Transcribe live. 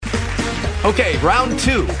Okay, round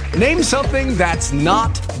two. Name something that's not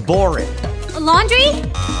boring. A laundry?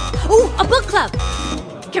 Ooh, a book club.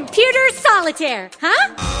 Computer solitaire,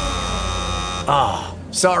 huh? Ah,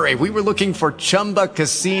 oh, sorry, we were looking for Chumba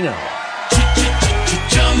Casino.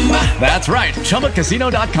 That's right,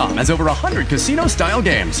 ChumbaCasino.com has over 100 casino-style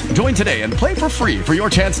games. Join today and play for free for your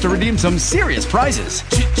chance to redeem some serious prizes.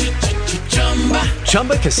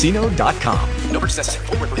 ChumbaCasino.com. No purchase necessary.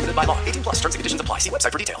 Void where prohibited by law. 18 plus. Terms and conditions apply. See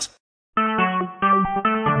website for details.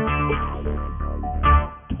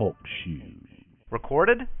 Talk shoes.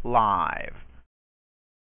 Recorded live.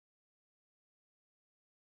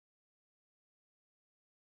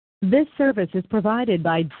 This service is provided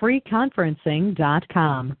by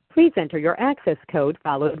freeconferencing.com. Please enter your access code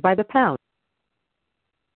followed by the pound.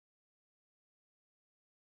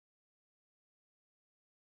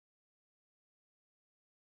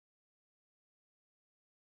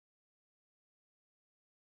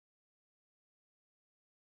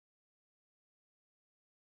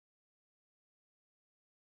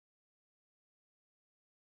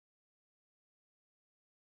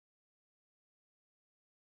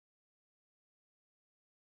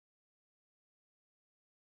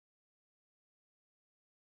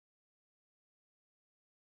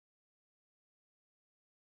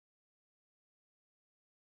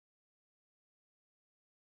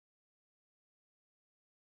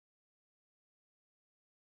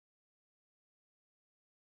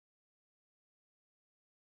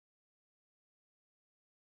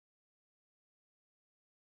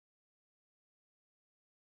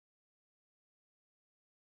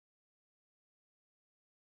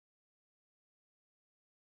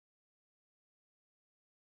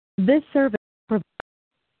 This service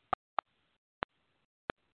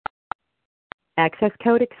access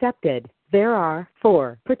code accepted. There are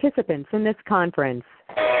 4 participants in this conference.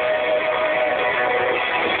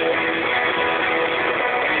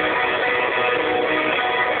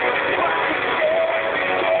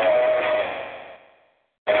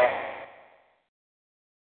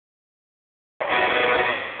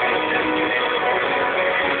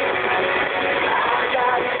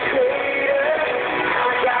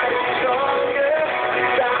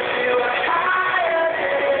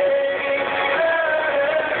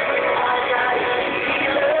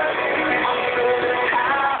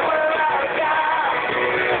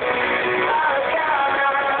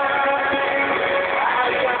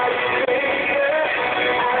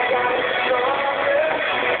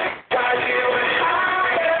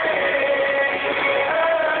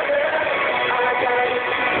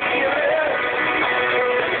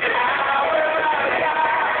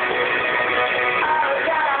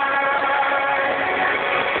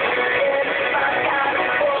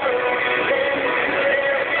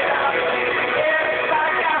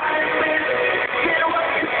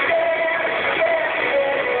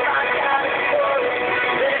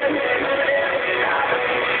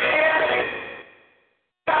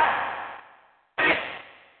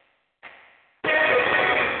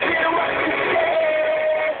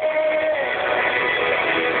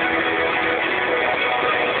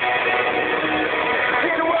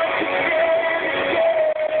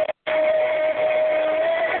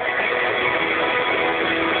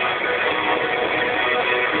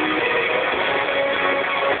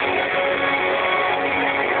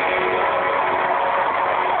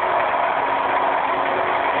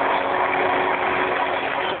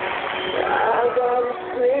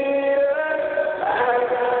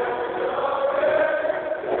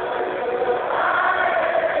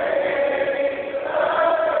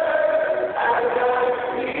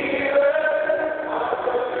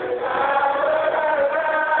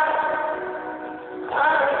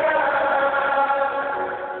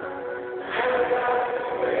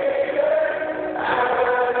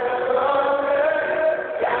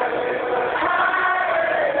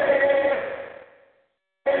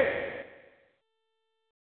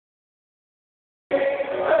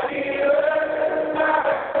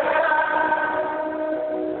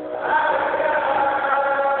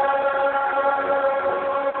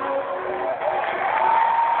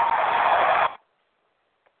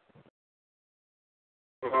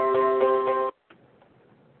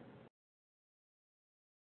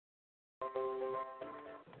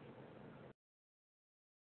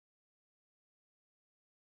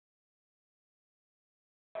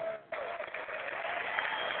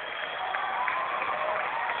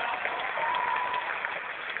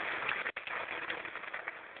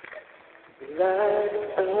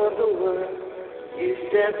 Light of the world, you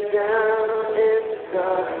step down in the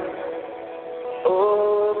dark.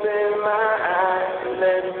 Open my eyes and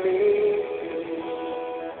let me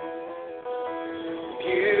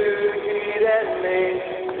see beauty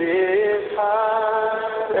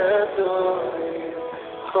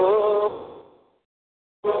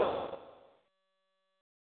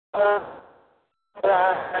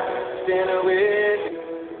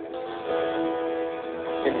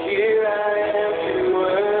And here I am to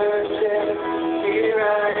worship. Here I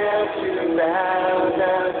am to bow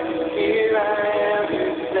down. Here I am to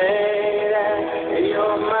say that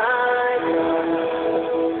you're my God.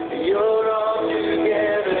 You're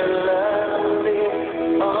altogether lovely,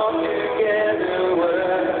 altogether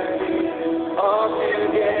worthy,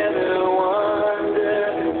 altogether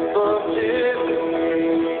wonderful to me.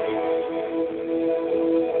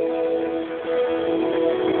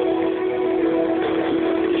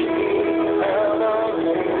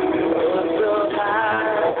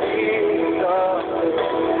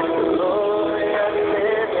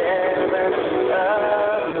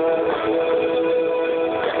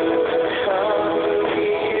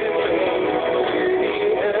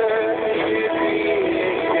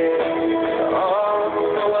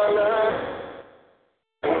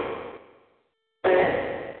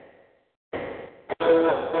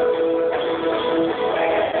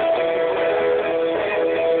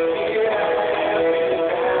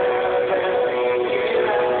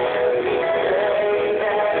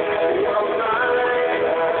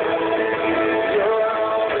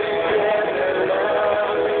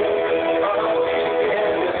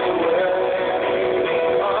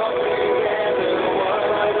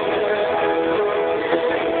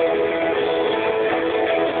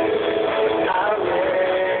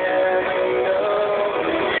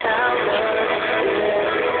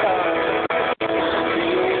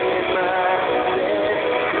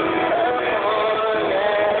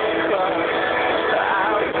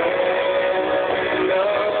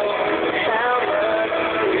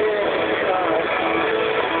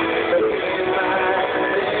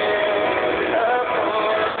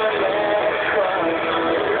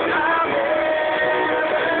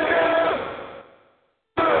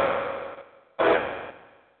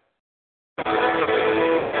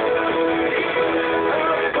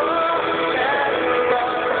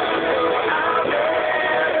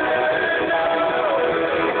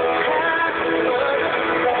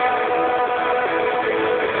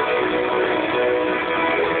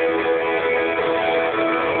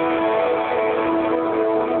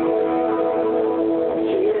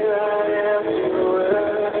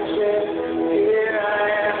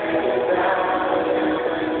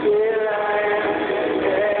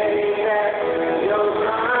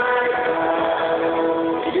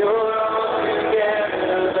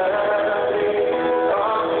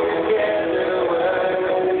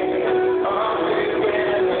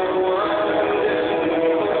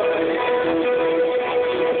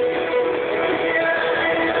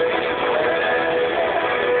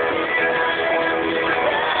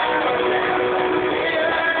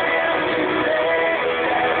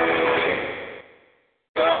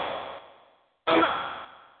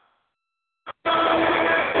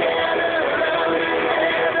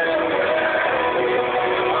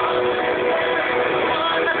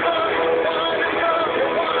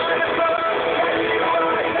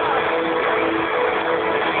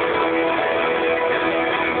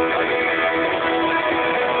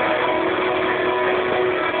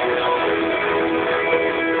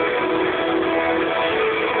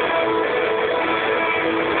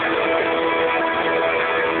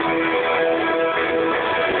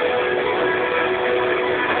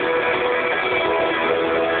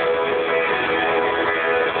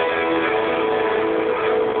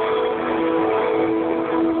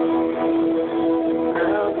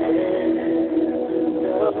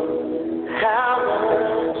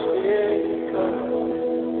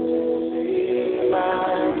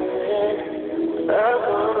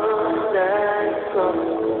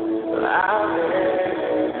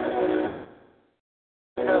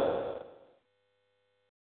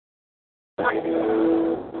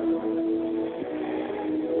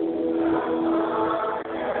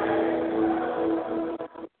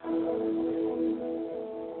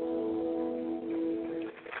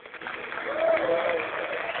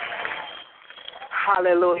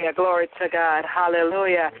 Hallelujah. Glory to God.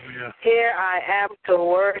 Hallelujah. Here I am to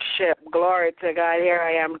worship. Glory to God. Here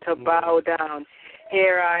I am to bow down.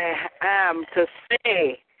 Here I am to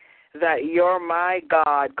say that you're my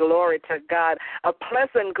God. Glory to God. A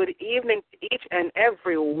pleasant good evening to each and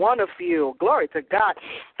every one of you. Glory to God.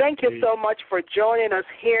 Thank you so much for joining us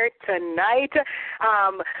here tonight.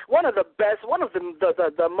 One of the best, one of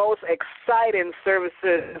the most exciting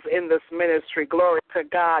services in this ministry. Glory to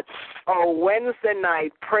God. Our Wednesday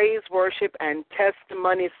night praise, worship, and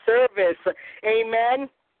testimony service. Amen.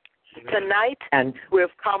 Tonight,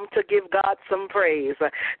 we've come to give God some praise.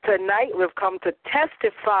 Tonight, we've come to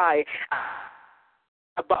testify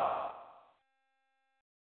about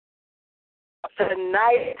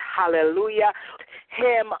tonight, hallelujah,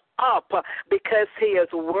 Him up because he is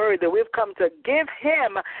worthy. We've come to give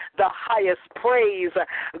him the highest praise.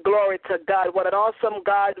 Glory to God. What an awesome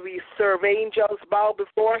God we serve. Angels bow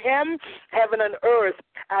before him. Heaven and earth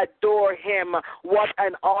adore him. What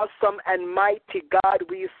an awesome and mighty God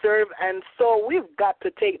we serve. And so we've got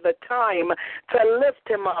to take the time to lift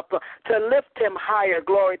him up, to lift him higher.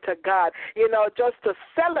 Glory to God. Just to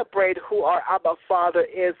celebrate who our Abba Father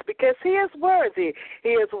is, because he is worthy. He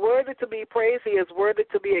is worthy to be praised. He is worthy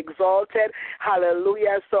to be exalted.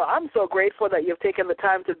 Hallelujah. So I'm so grateful that you've taken the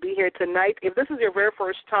time to be here tonight. If this is your very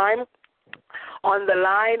first time on the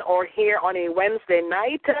line or here on a Wednesday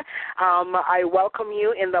night, I welcome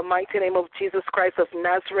you in the mighty name of Jesus Christ of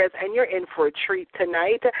Nazareth, and you're in for a treat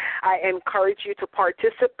tonight. I encourage you to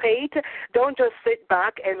participate. Don't just sit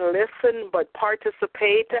back and listen, but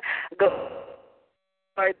participate. Go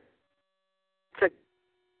to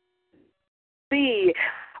see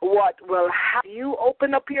what will have you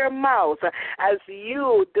open up your mouth as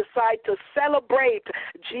you decide to celebrate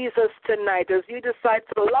Jesus tonight, as you decide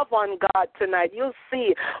to love on God tonight. You'll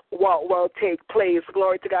see what will take place.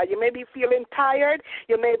 Glory to God. You may be feeling tired.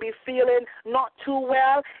 You may be feeling not too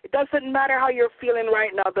well. It doesn't matter how you're feeling right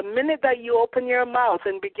now. The minute that you open your mouth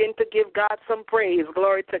and begin to give God some praise,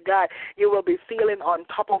 glory to God, you will be feeling on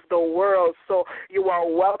top of the world. So you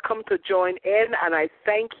are welcome to join in, and I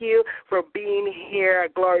thank you for being here.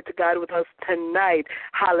 Glory to God with us tonight.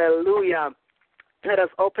 Hallelujah. Let us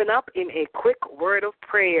open up in a quick word of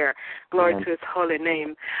prayer. Glory to his holy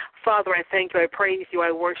name. Father, I thank you. I praise you.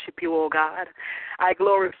 I worship you, O God. I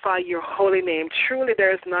glorify your holy name. Truly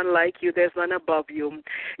there is none like you. There's none above you.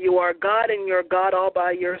 You are God, and you're God all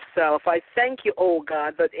by yourself. I thank you, O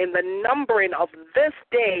God, that in the numbering of this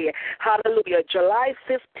day, hallelujah, July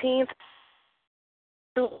 15th,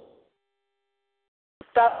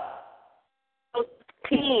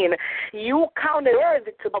 you counted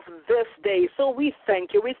worthy of this day. So we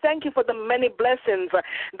thank you. We thank you for the many blessings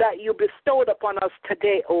that you bestowed upon us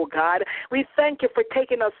today, oh God. We thank you for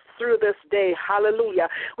taking us through this day. Hallelujah.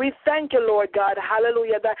 We thank you, Lord God.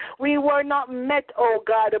 Hallelujah. That we were not met, oh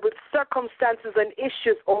God, with circumstances and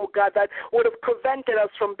issues, oh God, that would have prevented us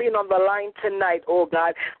from being on the line tonight, oh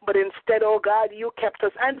God. But instead, oh God, you kept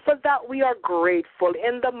us. And for that, we are grateful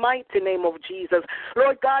in the mighty name of Jesus.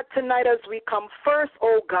 Lord God, tonight as we come first,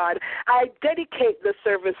 oh God, I dedicate the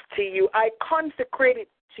service to you. I consecrate it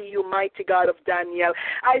to you, mighty God of Daniel.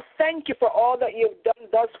 I thank you for all that you've done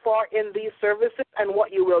thus far in these services and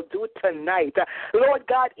what you will do tonight. Lord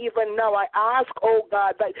God, even now I ask, oh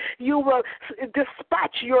God, that you will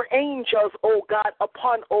dispatch your angels, oh God,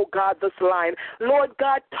 upon, oh God, this line. Lord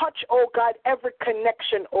God, touch, oh God, every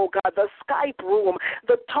connection, oh God, the Skype room,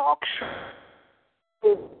 the talk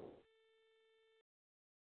show.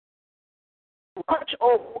 Touch,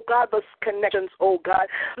 oh God, those connections, oh God.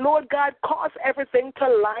 Lord God, cause everything to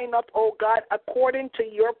line up, oh God, according to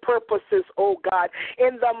your purposes, oh God,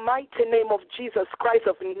 in the mighty name of Jesus Christ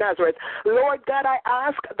of Nazareth. Lord God, I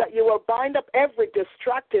ask that you will bind up every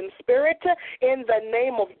distracting spirit in the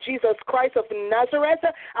name of Jesus Christ of Nazareth.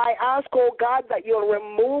 I ask, oh God, that you'll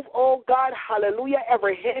remove, oh God, hallelujah,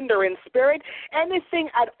 every hindering spirit, anything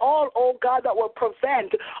at all, oh God, that will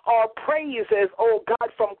prevent our praises, oh God,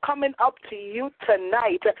 from coming up to you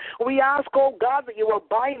tonight. We ask, oh God, that you will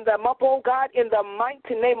bind them up, oh God, in the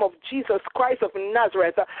mighty name of Jesus Christ of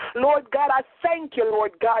Nazareth. Lord God, I thank you,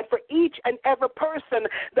 Lord God, for each and every person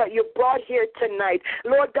that you brought here tonight.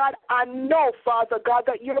 Lord God, I know, Father God,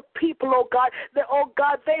 that your people, oh God, that, oh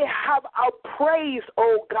God, they have a praise,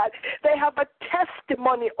 oh God. They have a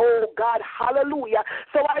testimony, oh God. Hallelujah.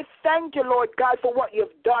 So I thank you, Lord God, for what you've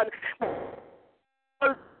done.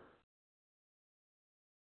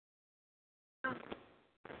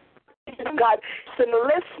 God, so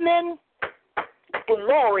listening,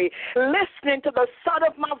 glory, listening to the sound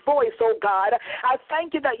of my voice, oh God. I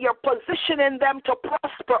thank you that you're positioning them to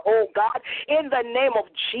prosper, oh God, in the name of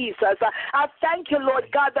Jesus. I thank you,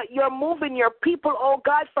 Lord God, that you're moving your people, oh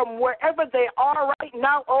God, from wherever they are right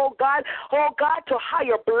now, oh God, to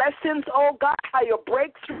higher blessings, oh God, higher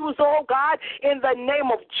breakthroughs, oh God, in the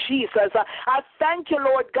name of Jesus. I thank you,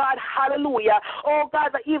 Lord God, hallelujah, oh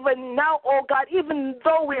God, that even now, oh God, even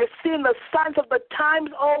though we're seeing the signs of the times,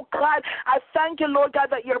 oh God, I thank you, Lord God,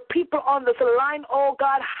 that your people on this line, oh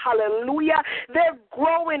God, hallelujah, they're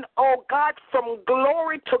growing, oh God, from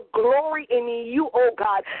glory to glory in you, oh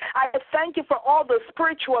God. I thank you for all the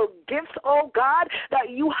spiritual gifts, oh God, that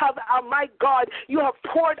you have, my God, you have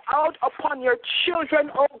poured out upon your children,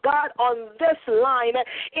 oh God, on this line,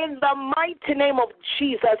 in the mighty name of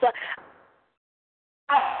Jesus.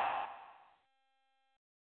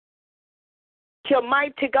 you,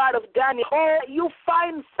 mighty God of Daniel. Oh, you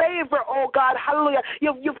find favor, oh God, hallelujah.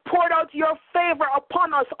 You've poured out your favor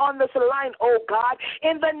upon us on this line, oh God,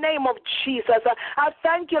 in the name of Jesus. I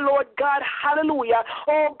thank you, Lord God, hallelujah.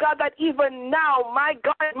 Oh God, that even now, my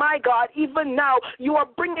God, even now, you are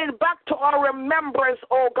bringing back to our remembrance,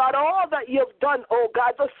 oh God, all that you've done, oh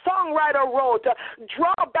God. The songwriter wrote,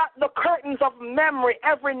 draw back the curtains of memory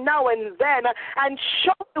every now and then and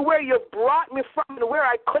show me where you brought me from and where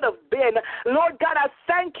I could have been. Lord God, I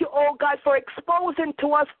thank you, oh God, for exposing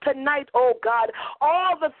to us tonight, oh God,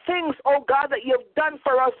 all the things, oh God, that you've done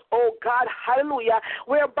for us, oh God, hallelujah,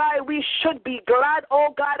 whereby we should be glad,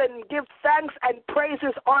 oh God, and give thanks and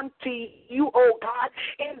praises unto you, oh God,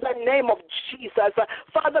 in the name of Jesus.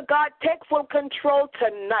 Father God, take full control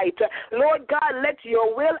tonight. Lord God, let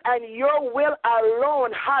your will and your will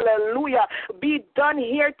alone, hallelujah, be done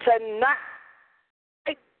here tonight.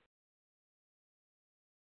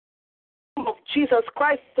 Of Jesus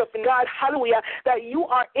Christ of God, hallelujah, that you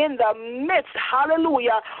are in the midst,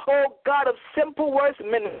 hallelujah, oh God of Simple Words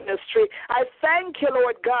Ministry. I thank you,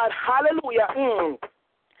 Lord God, hallelujah,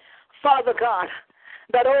 Father God,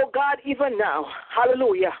 that, oh God, even now,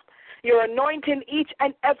 hallelujah, you're anointing each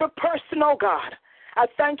and every person, oh God. I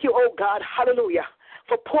thank you, oh God, hallelujah,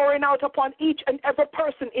 for pouring out upon each and every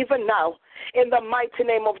person even now in the mighty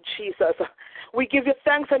name of Jesus. We give you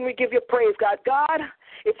thanks and we give you praise, God. God,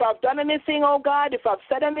 if I've done anything, oh God, if I've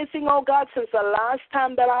said anything, oh God, since the last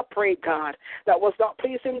time that I prayed, God, that was not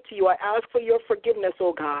pleasing to you, I ask for your forgiveness,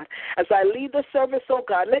 oh God. As I lead the service, oh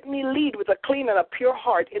God, let me lead with a clean and a pure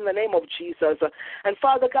heart in the name of Jesus. And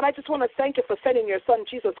Father God, I just want to thank you for sending your Son,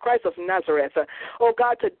 Jesus Christ of Nazareth, oh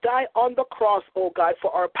God, to die on the cross, oh God,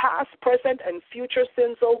 for our past, present, and future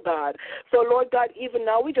sins, oh God. So, Lord God, even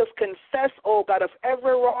now we just confess, oh God, of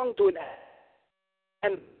every wrongdoing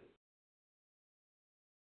and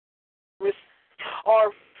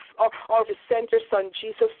or sent your Son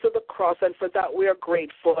Jesus to the cross, and for that we are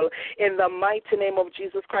grateful. In the mighty name of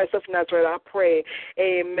Jesus Christ of Nazareth, I pray.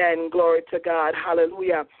 Amen. Glory to God.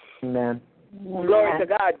 Hallelujah. Amen. Glory to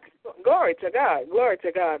God. Glory to God. Glory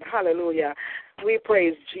to God. Hallelujah. We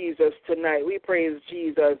praise Jesus tonight. We praise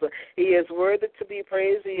Jesus. He is worthy to be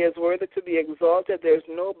praised. He is worthy to be exalted. There's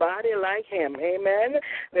nobody like him. Amen.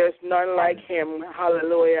 There's none like him.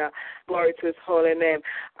 Hallelujah. Glory to his holy name.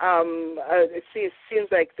 It seems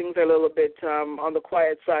like things are a little bit on the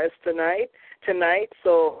quiet side tonight.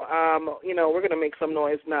 So, we're going to make some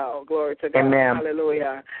noise now. Glory to God. Amen.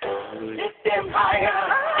 Hallelujah. Lift them higher.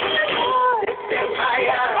 Lift them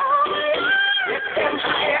higher. Lift them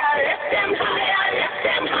higher. Lift them higher. Lift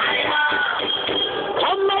them higher.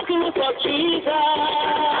 Come back to look at Jesus.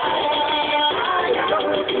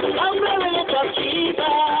 Come back to look at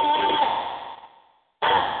Jesus.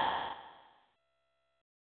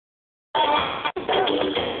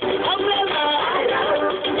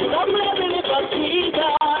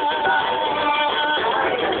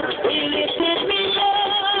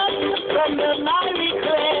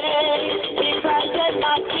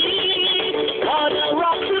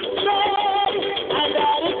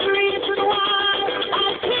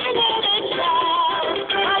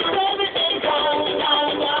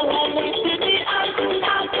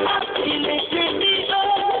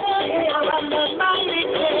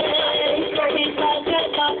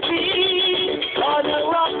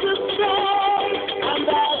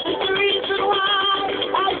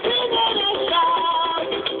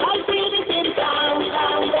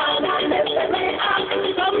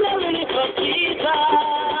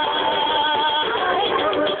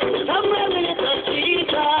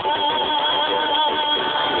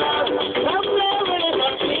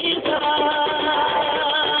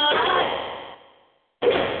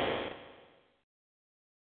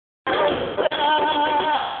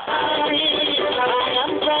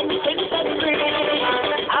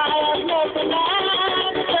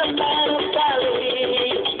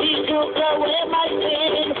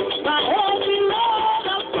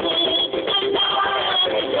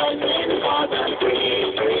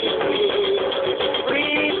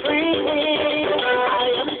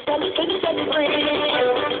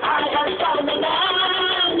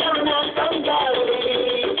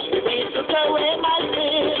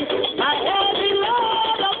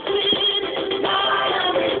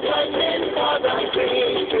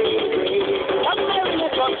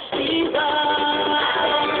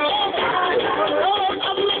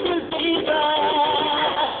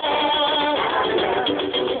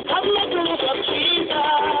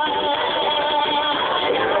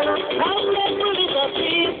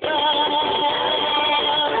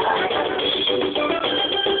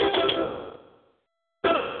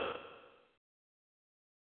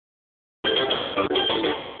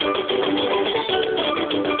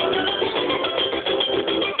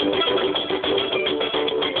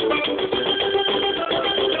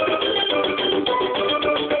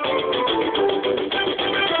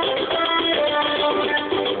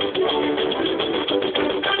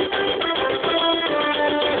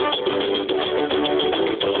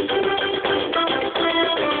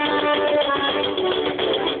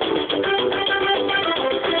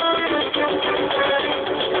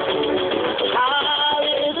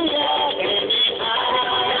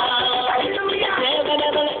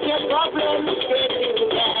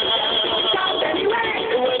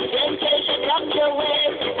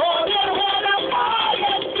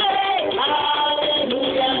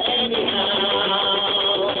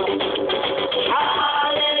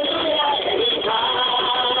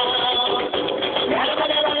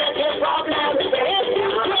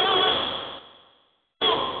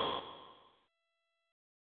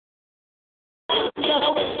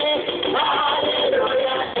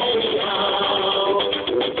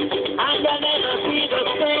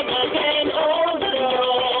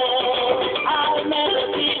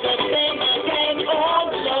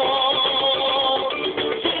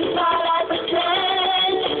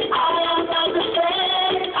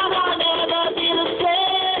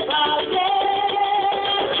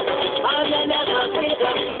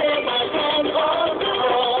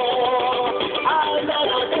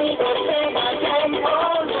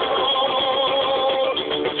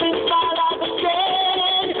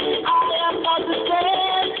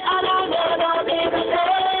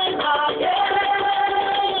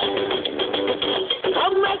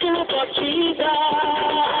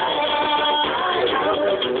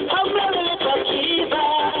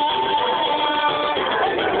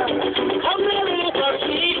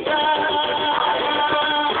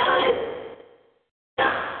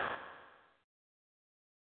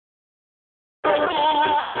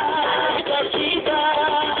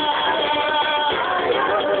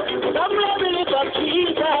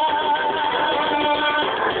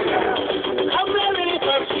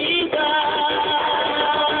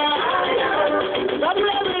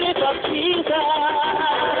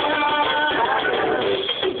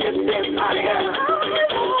 Glory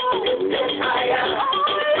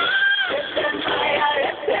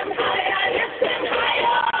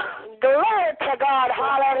to God,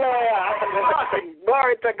 hallelujah.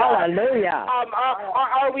 Glory to God. Hallelujah.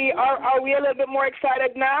 Are we a little bit more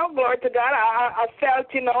excited now? Glory to God. I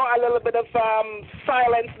felt, a little bit of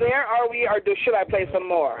silence there. Should I play some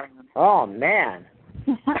more? Oh, man.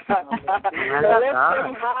 Lift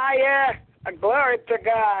him higher. Glory to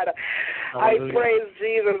God. Hallelujah.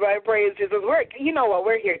 I praise Jesus. You know what?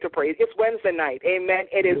 We're here to praise. It's Wednesday night. Amen.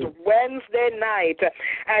 It is Wednesday night.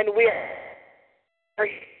 And we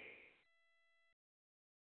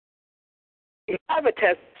have a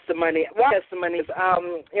testimony. One testimony is,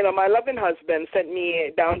 my loving husband sent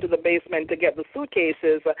me down to the basement to get the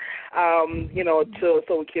suitcases, so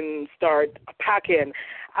we can start packing.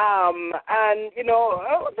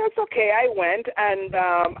 That's okay. I went and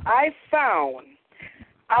I found.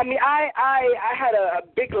 I had a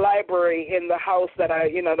big library in the house that I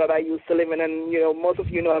used to live in, and most of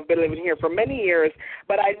you know I've been living here for many years.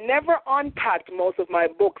 But I never unpacked most of my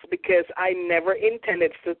books because I never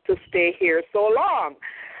intended to stay here so long.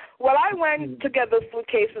 Well, I went to get the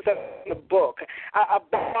suitcases and a book, a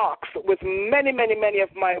box with many, many, many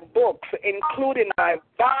of my books, including my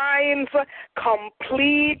Vine's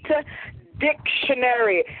Complete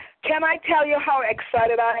Dictionary. Can I tell you how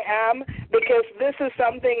excited I am? Because this is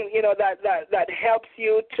something, that helps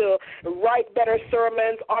you to write better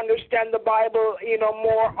sermons, understand the Bible,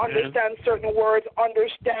 more, understand certain words,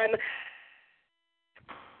 understand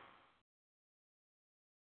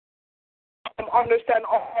all,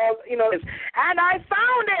 and I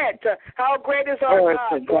found it. How great is our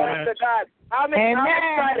God? Glory to God. I'm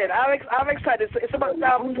excited. I'm excited. It's about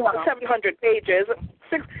 700 pages.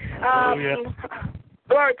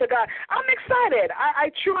 Glory to God. I'm excited.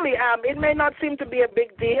 I truly am. It may not seem to be a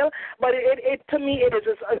big deal, but it to me it is.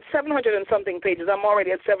 It's 700 and something pages. I'm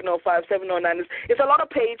already at 705, 709. It's a lot of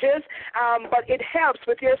pages, but it helps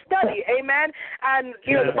with your study. Amen. And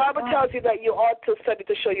the Bible tells you that you ought to study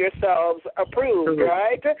to show yourselves approved,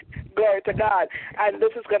 right? Glory to God. And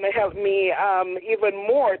this is going to help me even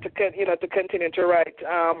more to continue to write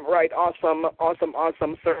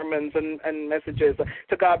awesome sermons and messages.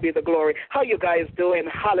 To God be the glory. How you guys doing?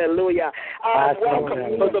 Hallelujah.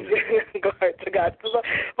 Welcome, those of you, glory to God.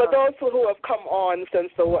 For those who have come on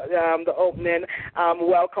since the opening,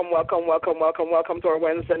 welcome to our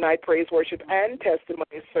Wednesday night praise, worship, and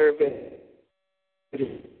testimony service.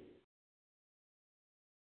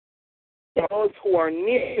 Those who are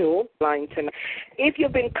new line tonight, if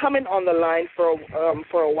you've been coming on the line for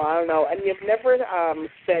a while now and you've never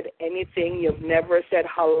said anything, you've never said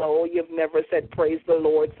hello, you've never said praise the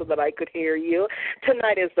Lord so that I could hear you,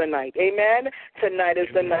 tonight is the night. Amen. Tonight is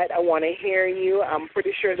the night. I want to hear you. I'm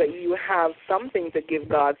pretty sure that you have something to give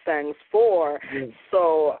God thanks for.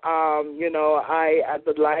 So at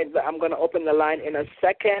the line, I'm going to open the line in a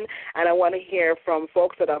second, and I want to hear from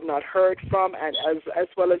folks that I've not heard from, and as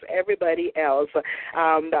well as everybody else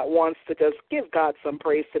that wants to just give God some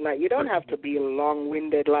praise tonight. You don't have to be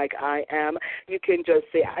long-winded like I am. You can just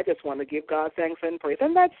say, I just want to give God thanks and praise,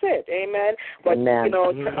 and that's it. Amen. But,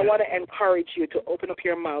 I want to encourage you to open up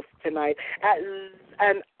your mouth tonight.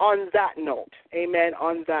 And on that note, amen,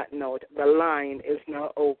 on that note, the line is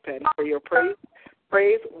now open for your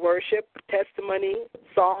praise, worship, testimony,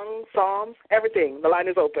 songs, psalms, everything. The line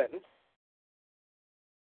is open.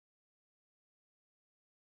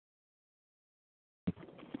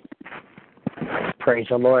 Praise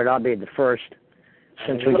the Lord. I'll be the first,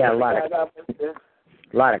 since we got a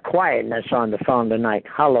lot of quietness on the phone tonight.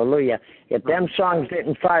 Hallelujah. If them songs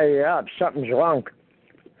didn't fire you up, something's wrong.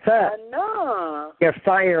 No. Your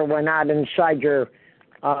fire went out inside your,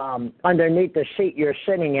 underneath the seat you're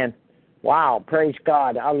sitting in. Wow, praise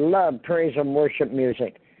God. I love praise and worship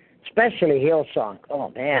music, especially Hillsong. Oh,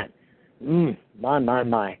 man.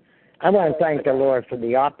 My. I want to thank the Lord for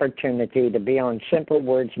the opportunity to be on Simple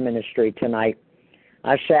Words Ministry tonight.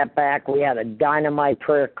 I sat back. We had a dynamite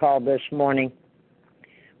prayer call this morning.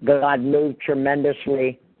 God moved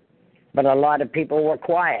tremendously, but a lot of people were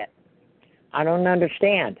quiet. I don't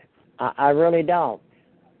understand. I really don't.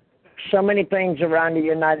 So many things around the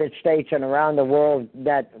United States and around the world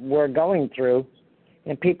that we're going through,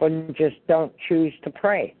 and people just don't choose to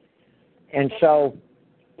pray. And so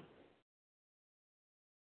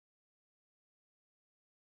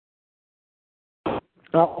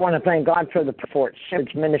I want to thank God for the Fort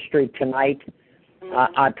Sims ministry tonight.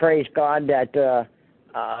 I praise God that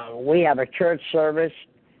we have a church service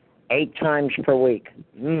 8 times per week.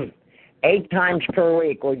 8 times per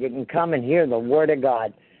week where you can come and hear the Word of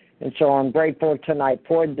God. And so I'm grateful tonight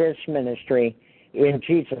for this ministry In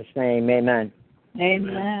Jesus' name, amen.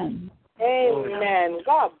 Amen. Amen.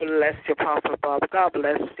 God bless you, Prophet Bob. God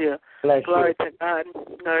bless you. Glory to God.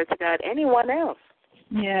 Glory to God. Anyone else?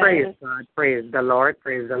 Yes. Praise God. Praise the Lord.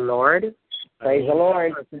 Praise the Lord. Praise the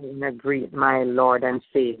Lord. And agree, my Lord and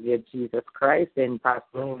Savior Jesus Christ, and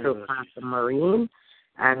Pastor Maureen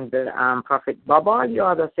and Prophet Bob, all the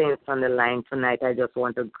other saints on the line tonight. I just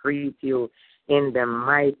want to greet you in the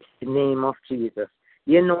mighty name of Jesus.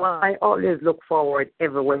 You know, I always look forward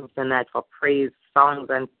every Wednesday night for praise, songs,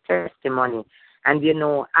 and testimony. And, you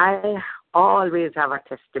know, I always have a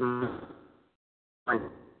testimony.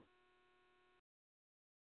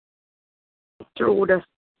 Through the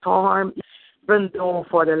storm, even though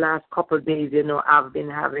for the last couple of days, you know, I've been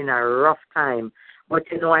having a rough time.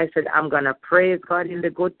 But, you know, I said, I'm going to praise God in the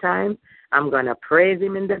good time. I'm going to praise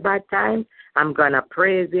Him in the bad time. I'm going to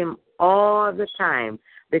praise Him all the time.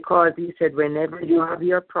 Because He said, whenever you have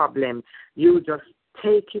your problem, you just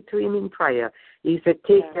take it to Him in prayer. He said,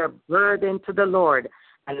 take your burden to the Lord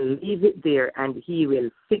and leave it there, and He will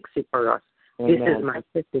fix it for us. Amen. This is my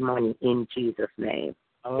testimony in Jesus' name.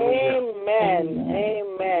 Amen.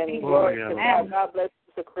 Amen. Glory to God. God bless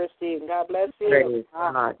you, Sister Christine. God bless you. Praise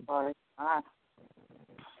God.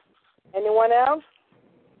 Anyone else?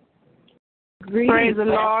 Praise the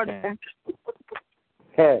Lord.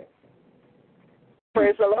 Okay.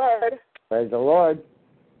 Praise the Lord. Praise the Lord.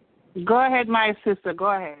 Go ahead, my sister. Go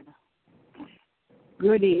ahead.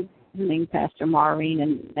 Good evening, Pastor Maureen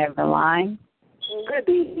and Neverline. Good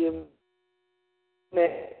evening.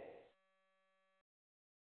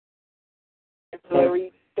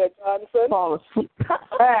 Larry Johnson. Fall asleep.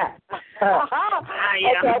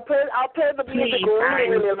 I'll play the music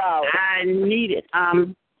really loud. I need it.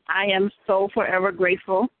 I am so forever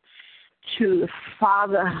grateful to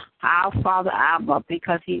our Father Abba,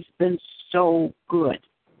 because He's been so good.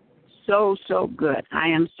 So good. I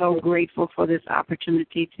am so grateful for this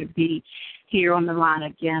opportunity to be here on the line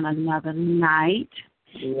again another night,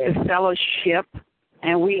 the fellowship,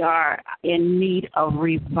 and we are in need of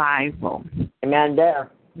revival. Amen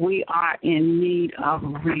there. We are in need of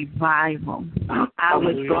revival. I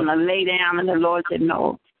was going to lay down, and the Lord said,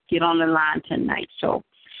 no, get on the line tonight. So,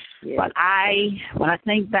 but when I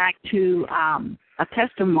think back to a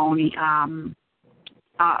testimony,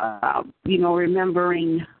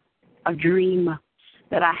 remembering a dream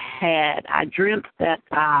that I had. I dreamt that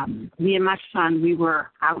me and my son, we were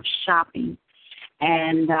out shopping,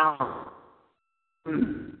 and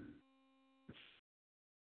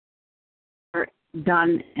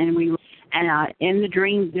done, and in the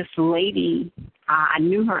dream, this lady, I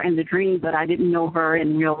knew her in the dream, but I didn't know her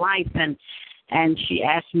in real life, and she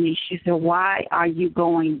asked me, she said, why are you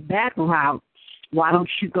going that route? Why don't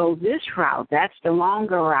you go this route? That's the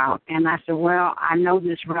longer route. And I said, well, I know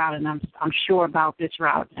this route, and I'm sure about this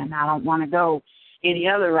route, and I don't want to go any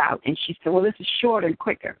other route. And she said, well, this is shorter and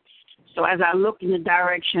quicker. So as I looked in the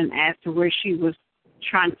direction as to where she was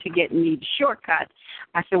trying to get me the shortcut,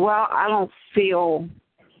 I said, well, I don't feel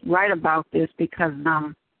right about this, because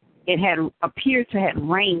it had appeared to have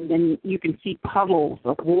rained, and you can see puddles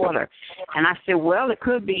of water. And I said, well, it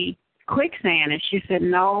could be quicksand. And she said,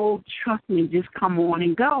 no, trust me, just come on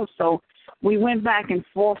and go. So we went back and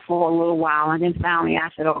forth for a little while, and then finally I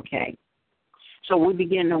said, okay. So we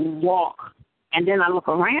began to walk, and then I look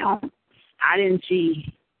around. I didn't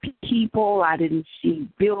see people. I didn't see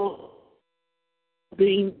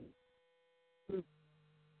buildings,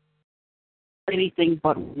 anything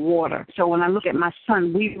but water. So when I look at my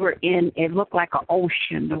son, we were in, it looked like an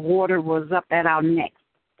ocean. The water was up at our necks.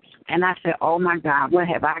 And I said, oh, my God, what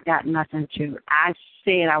have I gotten us into? I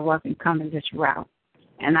said I wasn't coming this route.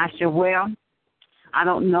 And I said, well, I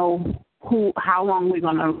don't know how long we're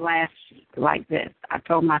going to last like this. I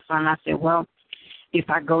told my son, I said, well, if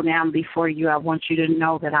I go down before you, I want you to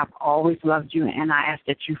know that I've always loved you, and I ask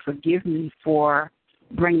that you forgive me for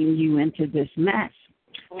bringing you into this mess.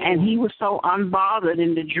 And he was so unbothered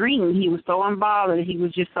in the dream. He was so unbothered. He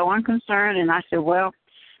was just so unconcerned. And I said, well,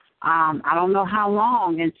 I don't know how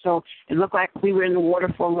long. And so it looked like we were in the water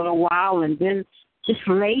for a little while. And then this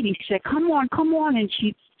lady said, come on. And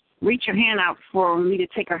she reached her hand out for me to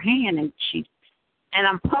take her hand. And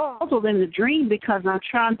I'm puzzled in the dream, because I'm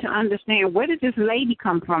trying to understand, where did this lady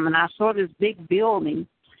come from? And I saw this big building.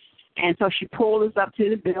 And so she pulled us up to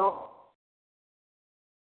the building.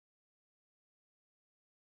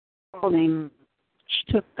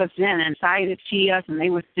 She took us in and decided to see us, and they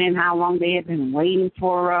were saying how long they had been waiting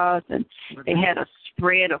for us, and they had a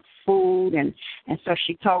spread of food, and so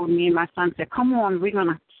she told me and my son, said, come on, we're going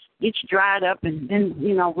to get you dried up, and then,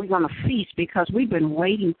 we're going to feast, because we've been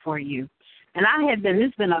waiting for you. And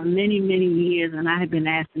it's been a many, many years, and I had been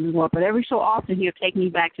asking the Lord, but every so often He'll take me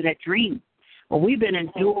back to that dream. Well, we've been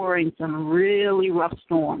enduring some really rough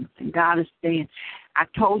storms, and God is saying, I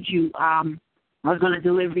told you I was going to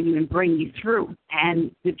deliver you and bring you through.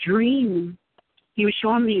 And the dream, He was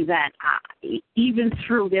showing me that even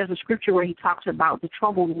through, there's a scripture where He talks about the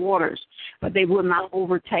troubled waters, but they will not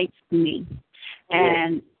overtake me.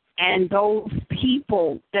 And those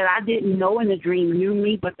people that I didn't know in the dream knew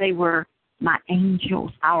me, but they were my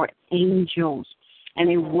angels, our angels, and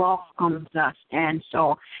they welcomed us. And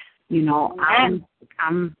so, you know,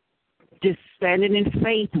 I'm just standing in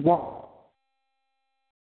faith,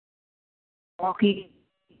 walking.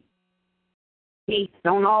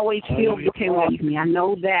 Don't always feel okay with me. I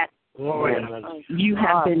know that you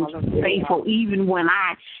have been faithful, even when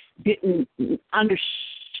I didn't understand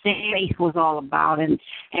faith was all about, and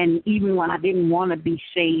even when I didn't want to be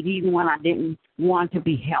saved, even when I didn't want to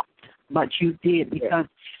be helped, but you did, because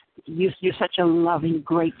you're such a loving,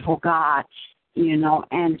 grateful God, you know.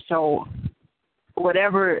 And so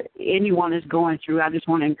whatever anyone is going through, I just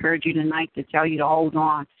want to encourage you tonight to tell you to hold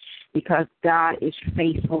on, because God is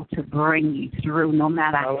faithful to bring you through no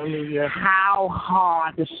matter how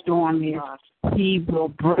hard the storm is. He will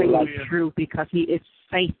bring you through because He is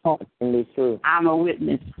faithful. I'm a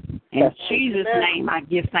witness. In Jesus' name, I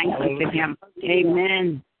give thanks to Him.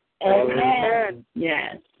 Amen. Amen.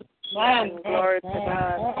 Yes. Amen. Glory to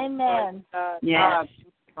God. Amen. Yes.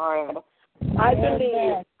 I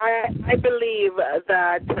believe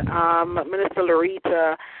that Minister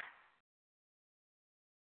Loretta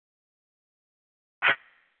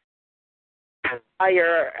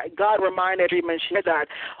God reminded him and shared that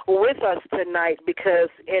with us tonight, because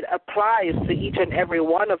it applies to each and every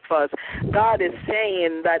one of us. God is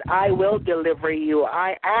saying that I will deliver you.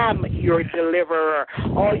 I am your deliverer.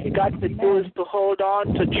 All you got to do is to hold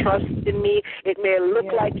on, to trust in me. It may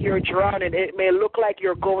look like you're drowning. It may look like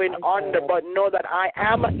you're going under, but know that I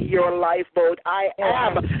am your lifeboat. I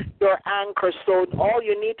am your anchor. So all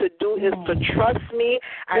you need to do is to trust me,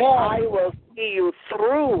 and I will see you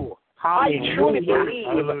through. I truly believe.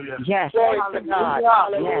 Yes. Glory to God.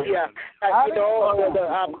 Hallelujah. That, you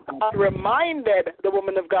know, God reminded the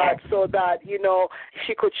woman of God so that, you know,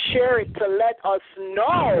 she could share it to let us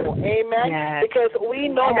know. Amen. Yes. Because we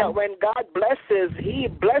know that when God blesses, He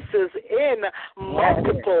blesses in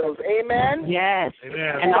multiples. Amen. Yes.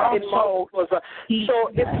 Amen. And in multiples. So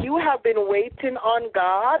if you have been waiting on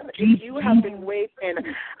God, if you have been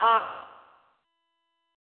waiting,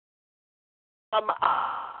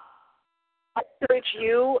 I encourage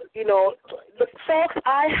you, you know, the folks,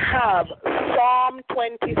 I have Psalm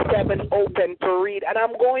 27 open to read, and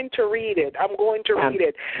I'm going to read it.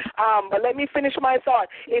 But let me finish my thought.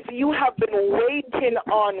 If you have been waiting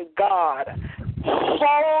on God,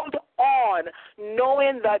 hold on,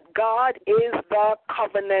 knowing that God is the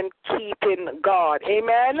covenant-keeping God.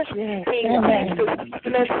 Amen? Yes. He keeps His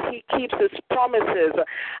covenants. He keeps His promises.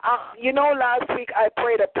 You know, last week I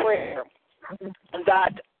prayed a prayer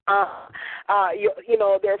that you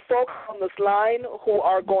know, there are folks on this line who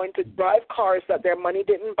are going to drive cars that their money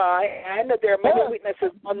didn't buy, and there are many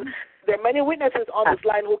witnesses on this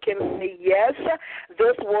line who can say, yes,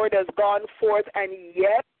 this word has gone forth, and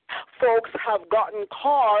yes, folks have gotten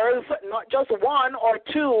cars, not just one or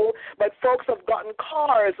two, but folks have gotten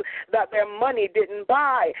cars that their money didn't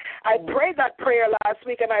buy. I prayed that prayer last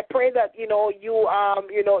week, and I pray that, you know, you're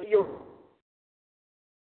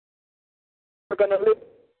going to live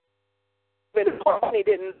money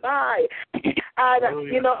didn't buy.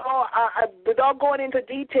 And, you know, without going into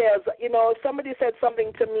details, you know, somebody said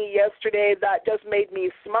something to me yesterday that just made me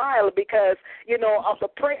smile because, you know, of the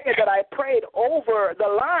prayer that I prayed over the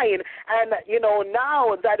line. And, you know,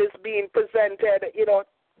 now that is being presented, you know,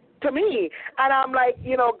 to me. And I'm like,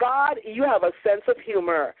 you know, God, you have a sense of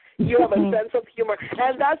humor. You have a sense of humor.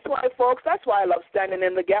 And that's why, folks, that's why I love standing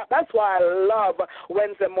in the gap. That's why I love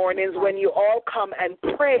Wednesday mornings when you all come and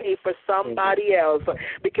pray for somebody else.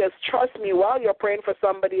 Because trust me, while you're praying for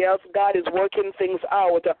somebody else, God is working things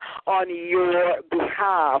out on your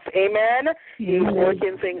behalf. Amen? He's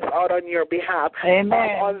working things out on your behalf.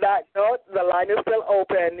 Amen. On that note, the line is still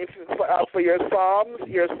open. If for your psalms,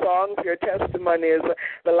 your songs, your testimonies,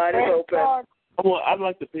 the line is open. Well, I'd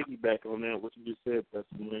like to piggyback on that, what you just said,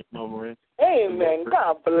 Pastor Moran. Amen.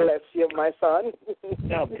 God bless you, my son.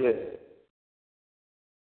 God bless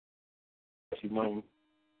you, Mama.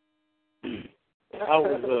 I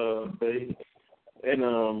was babe,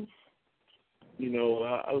 and you know,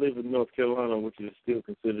 I live in North Carolina, which is still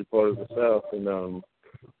considered part of the South, and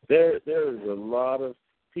there is a lot of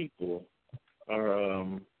people,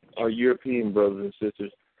 our European brothers and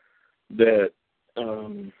sisters, that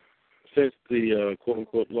since the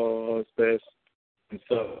quote-unquote law is passed in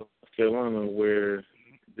South Carolina where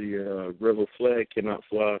the rebel flag cannot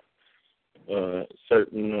fly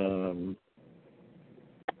certain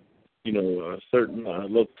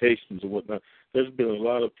locations and whatnot, there's been a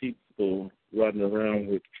lot of people riding around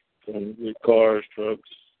with cars, trucks,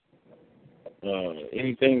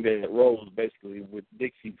 anything that rolls basically with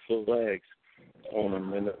Dixie flags on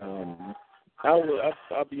them. And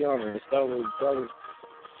I'll be honest, I was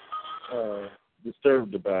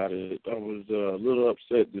disturbed about it. I was a little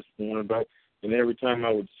upset this morning about it. And every time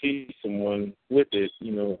I would see someone with it,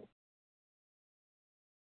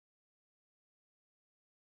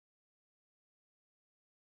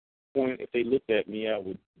 if they looked at me, I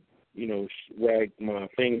would, wag my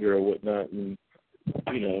finger or whatnot, and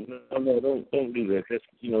no, don't do that. That's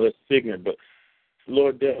that's ignorant. But the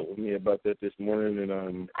Lord dealt with me about that this morning, and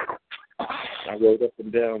I rode up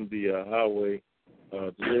and down the highway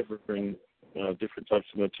delivering different types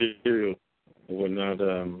of material and whatnot.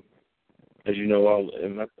 As you know,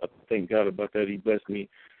 and I thank God about that. He blessed me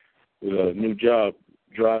with a new job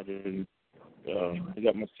driving. I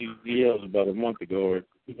got my CDLs about a month ago or a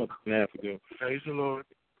month and a half ago. Praise the Lord.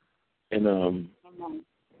 And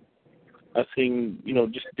I seen,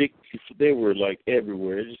 just Dixie, they were like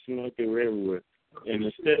everywhere. It just seemed like they were everywhere. And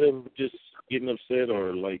instead of just getting upset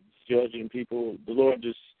or like judging people, the Lord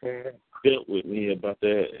just dealt with me about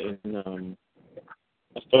that. And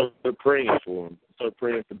I started praying for them. I started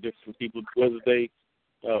praying for different people, whether they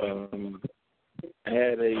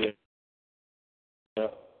had a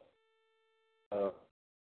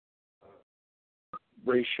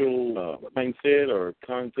racial mindset or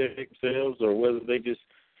contact themselves, or whether they just,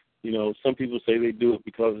 some people say they do it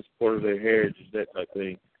because it's part of their heritage, that type of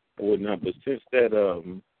thing, or whatnot. But since that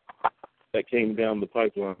came down the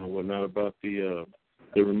pipeline or whatnot about the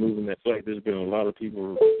removing that flag, there's been a lot of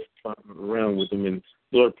people flying around with them, and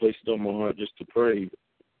the Lord placed it on my heart just to pray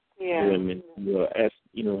for them and ask,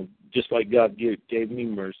 just like God gave me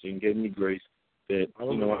mercy and gave me grace, that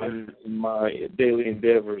in my daily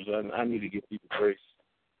endeavors, I need to give people grace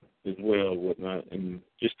as well, whatnot, and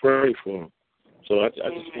just pray for them. So I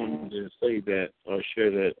just wanted to say that or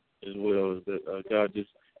share that as well, is that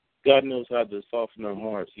God knows how to soften our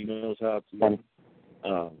hearts. He knows how to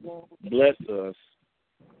bless us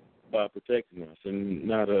by protecting us and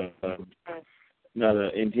not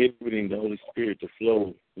inhibiting the Holy Spirit to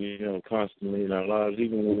flow, constantly in our lives,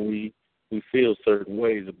 even when we feel certain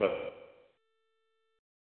ways about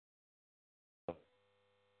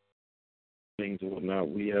things and whatnot.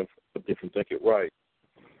 We have a different think it right.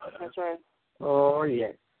 That's right. Oh,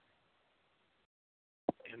 yeah.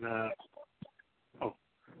 And I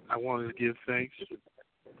wanted to give thanks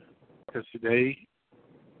because today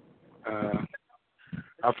I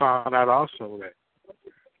found out also that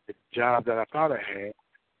the job that I thought I had,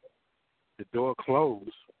 the door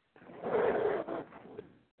closed.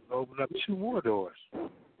 Opened up 2 more doors.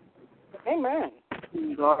 Amen.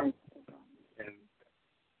 And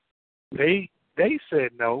they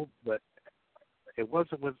said no, but it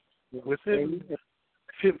wasn't within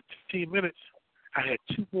 15 minutes. I had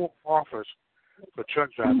 2 more offers for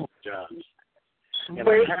truck driving jobs. And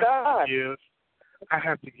Praise God. I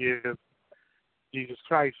have to give Jesus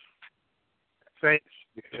Christ thanks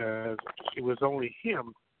because it was only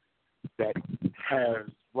Him that has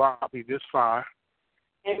brought me this far.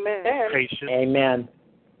 Amen. Patience. Amen.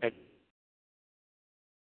 And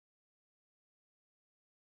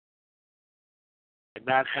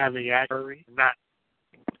not having anger, not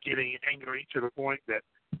getting angry to the point that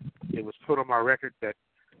it was put on my record that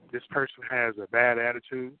this person has a bad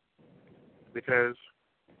attitude, because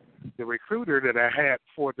the recruiter that I had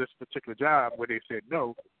for this particular job, where they said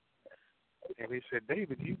no, and he said,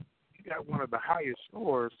 David, you got one of the highest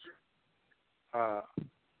scores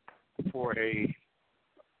for a,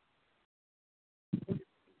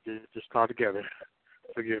 just call together,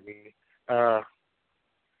 forgive me.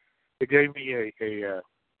 They gave me a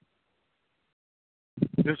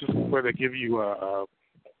this is where they give you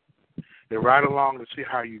they ride along to see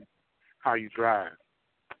how you drive.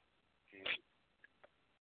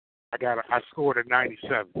 I scored a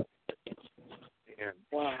 97. And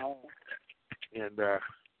wow. And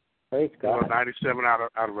praise God. 97 out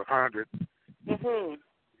of 100. Mhm.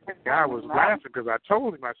 The guy was laughing because I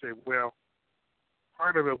told him, I said, well,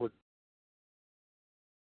 part of it was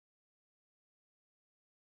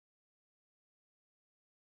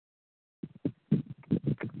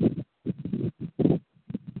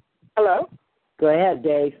Hello? Go ahead,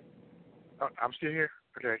 Dave. I'm still here?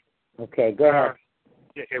 Okay. Okay, go ahead.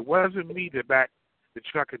 It wasn't me that backed the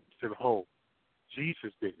truck into the hole.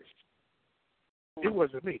 Jesus did it. it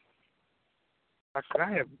wasn't me. I said,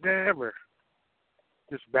 I have never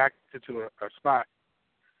just backed into a spot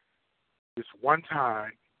this one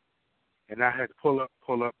time, and I had to pull up.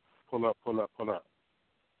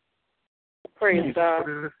 Praise God.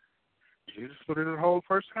 Jesus put it in the hole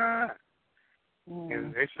first time.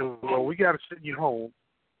 And they said, well, we got to send you home.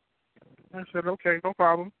 I said, okay, no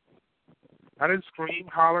problem. I didn't scream,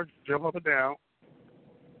 holler, jump up and down,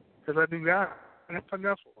 because I knew God had something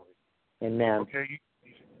else for me. Amen. Okay,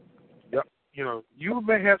 you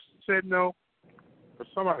may have said no, but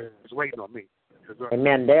somebody is waiting on me.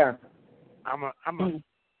 Amen there. I'm a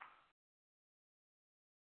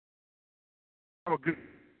good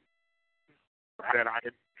that I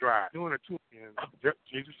can drive. Doing it too, and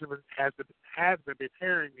Jesus has been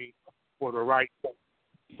preparing me for the right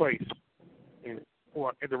place and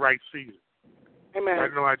in the right season. Amen. I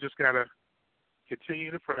know I just gotta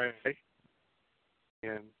continue to pray,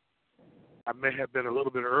 and I may have been a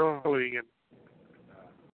little bit early in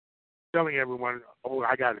telling everyone, "Oh,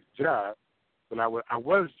 I got a job," but I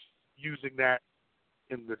was using that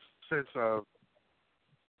in the sense of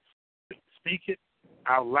speak it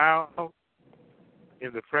out loud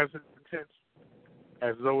in the present tense,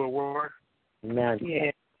 as though it were. Amen.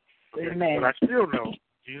 Yeah. Amen. But I still know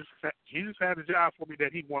Jesus had a job for me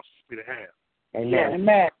that He wants me to have. Amen.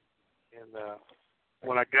 Amen. And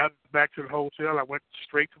when I got back to the hotel, I went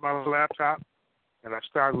straight to my laptop and I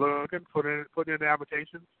started looking, putting in the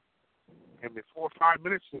applications. And before 5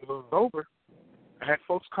 minutes was over, I had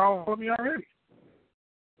folks calling me already.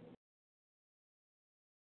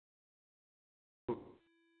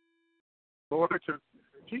 Lord, to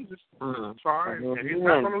Jesus, I'm sorry, and He's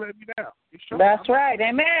not going to let me down. That's right.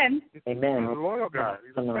 Amen. Amen. He's a loyal God.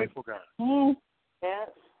 He's a faithful God. Mm. Yes.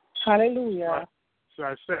 Hallelujah. So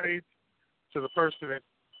I say to the person,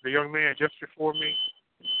 the young man just before me,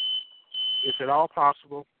 if at all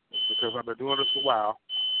possible, because I've been doing this a while,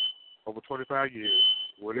 over 25 years,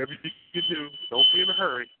 whatever you can do, don't be in a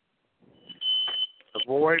hurry.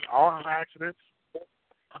 Avoid all accidents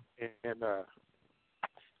and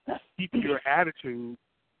keep your attitude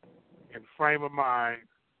and frame of mind.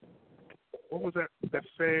 What was that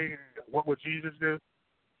saying? What would Jesus do?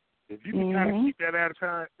 If you can kind of keep that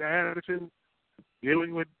attitude,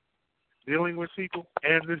 dealing with people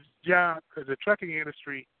and this job, because the trucking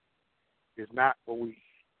industry is not what we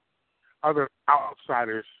other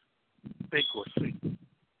outsiders think or see.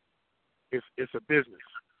 It's a business,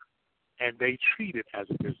 and they treat it as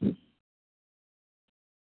a business.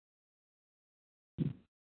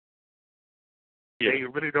 Yeah. They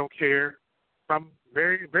really don't care. Some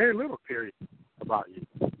very, very little care about you.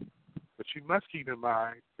 But you must keep in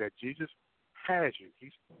mind that Jesus has you.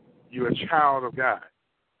 You're a child of God.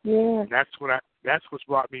 Yeah. And that's what's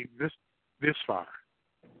brought me this far.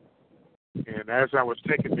 And as I was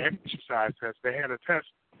taking the exercise test, they had a test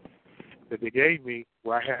that they gave me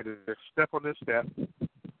where I had to step on this step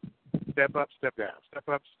up, step down, step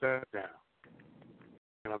up, step down.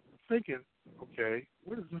 And I'm thinking, okay,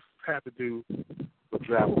 what does this have to do with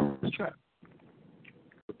driving this truck?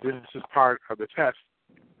 But this is part of the test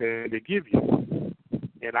that they give you.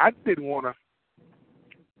 And I didn't want to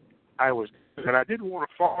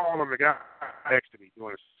fall on the guy next to me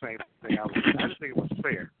doing the same thing. I just think it was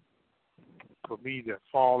fair for me to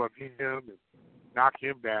fall on him and knock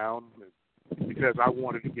him down because I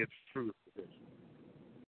wanted to get through with this.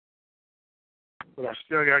 But I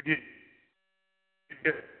still got to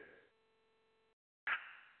get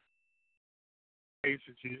praise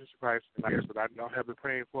to Jesus Christ, and I guess that I know have been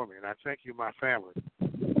praying for me, and I thank you, my family.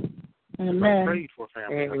 Amen. I prayed for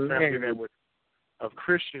family, a family of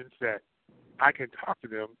Christians that I can talk to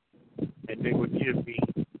them, and they would give me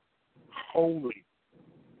holy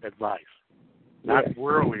advice, not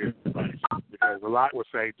worldly advice, because a lot would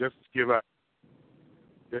say, just give up.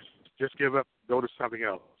 Just give up, go to something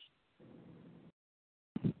else.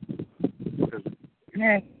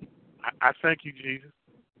 I thank you, Jesus.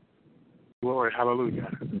 Glory, hallelujah.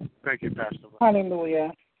 Thank you, Pastor.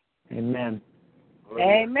 Hallelujah. Amen.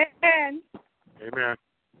 Hallelujah. Amen. Amen.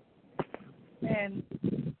 Amen.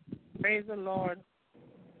 Praise the Lord.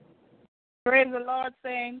 Praise the Lord,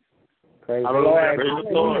 saints. Praise the Lord. Praise the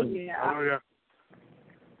Lord. Hallelujah.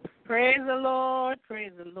 Praise the Lord.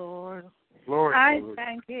 Praise the Lord. Glory. I Hallelujah.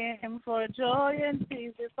 thank Him for joy and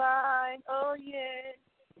peace divine. Oh, yeah.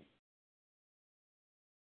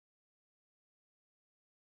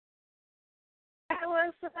 I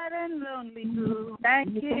was sad and lonely too.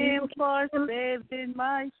 Thank Him for saving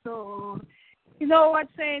my soul. You know what,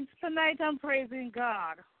 saints? Tonight I'm praising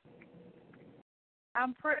God.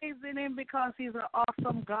 I'm praising Him because He's an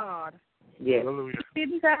awesome God. Yes. Hallelujah. He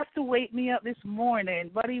didn't have to wake me up this morning,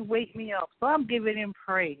 but he waked me up. So I'm giving him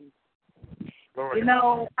praise. Lord. You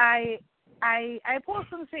know, I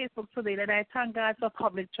posted on Facebook today that I thank God for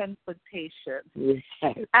public transportation. Yes.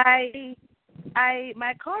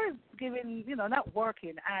 My car is giving, not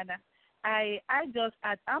working, and I'm just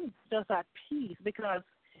at peace because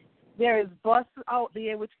there is buses out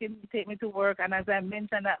there which can take me to work, and as I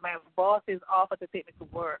mentioned that my boss is offered to take me to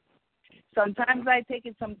work. Sometimes I take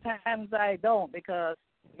it, sometimes I don't because,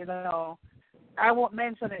 I won't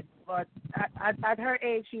mention it, but at her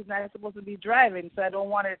age, she's not supposed to be driving, so I don't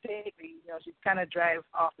want her to take me. She kind of drives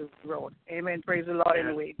off the road. Amen. Praise the Lord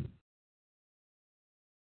anyway.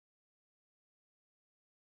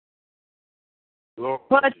 Lord.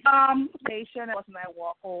 But station was my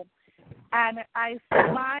walk home, and I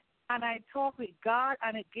smile and I talk with God,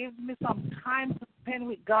 and it gives me some time to spend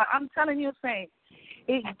with God. I'm telling you, Saint,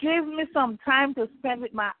 it gives me some time to spend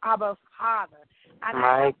with my Abba Father. And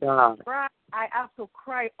My God. I have to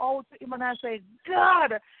cry out to him and I say,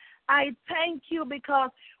 God, I thank you because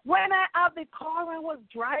when I have the car I was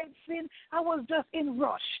driving, I was just in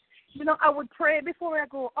rush. I would pray before I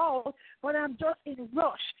go out, but I'm just in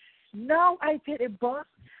rush. Now I take a bus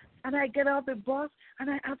and I get out the bus and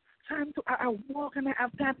I have time to I walk and I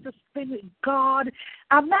have time to spend with God.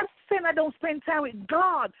 I'm not saying I don't spend time with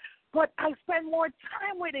God, but I spend more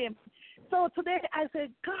time with him. So today I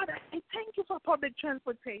said, God, I thank you for public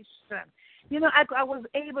transportation. I was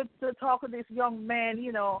able to talk to this young man,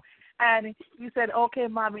 and he said, okay,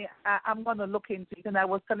 Mommy, I'm going to look into it. And I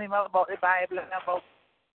was telling him about the Bible and about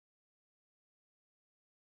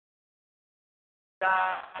God.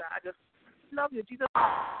 I just love you, Jesus.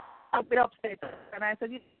 I'll be upset. And I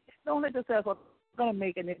said, don't let yourself up. It's going to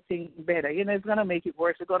make anything better. It's going to make it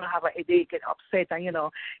worse. You're going to have a headache and upset. And,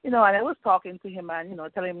 and I was talking to him and,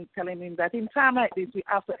 telling him that in time like this, we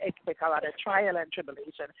have to expect a lot of trial and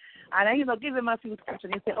tribulation. And I, give him a few steps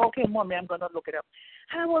and he said, okay, Mommy, I'm going to look it up.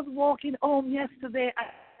 And I was walking home yesterday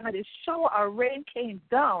and the shower of rain came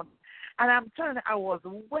down. And I'm telling you, I was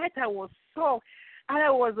wet. I was soaked. And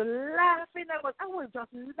I was laughing. I was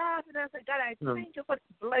just laughing. I said, God, I thank you for the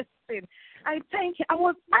blessing. I thank you. I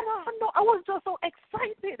don't know. I was just so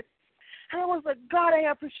excited. And I was like, God,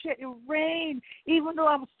 I appreciate your rain. Even though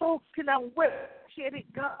I'm soaking and wet, I appreciate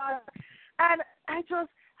it, God. And I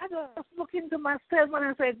just look into myself and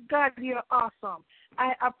I said, God, you're awesome.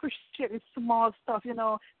 I appreciate the small stuff.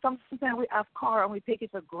 Sometimes we have car and we take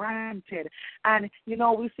it for granted. And, we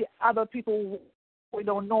see other people we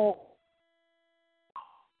don't know.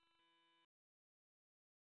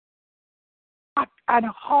 And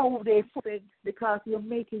how they feel because you're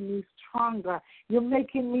making me stronger. You're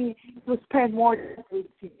making me to spend more time with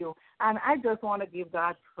you. And I just want to give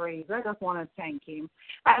God praise. I just want to thank him.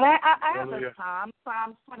 And I have a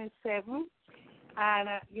Psalm 27. And,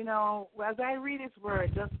 as I read his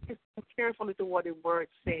word, just listen carefully to what the word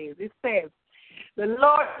says. It says, the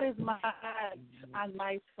Lord is my light and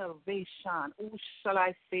my salvation. Who shall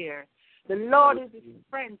I fear? The Lord is the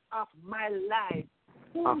strength of my life.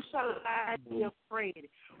 Whom shall I be afraid?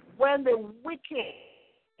 When the wicked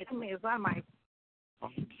enemies on my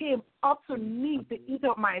came up to me to eat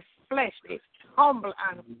up my flesh, they stumble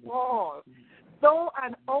and fall. Though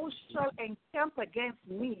an host shall encamp against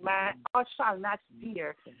me, my heart shall not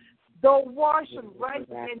fear. Though war should rise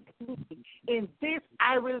against me, in this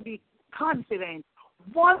I will be confident.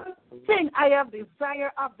 One thing I have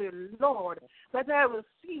desire of the Lord, that I will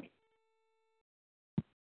seek,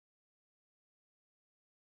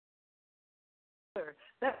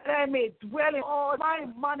 that I may dwell in all my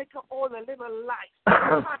Monica, all the little life,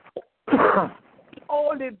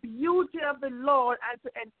 all the beauty of the Lord, and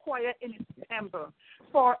to inquire in his temple.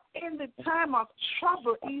 For in the time of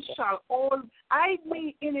trouble he shall hide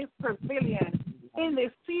me in his pavilion. In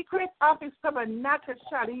the secret of his tabernacle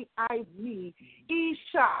shall he hide me. He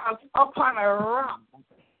shall upon a rock.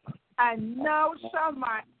 And now shall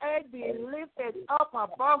my head be lifted up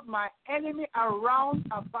above my enemy around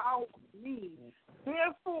about me.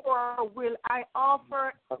 Therefore will I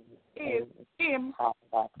offer in his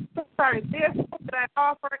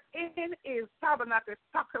tabernacle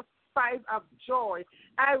sacrifice of joy.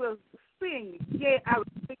 I will sing, yea, I will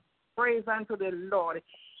sing praise unto the Lord.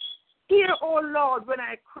 Hear, O Lord, when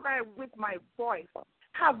I cry with my voice.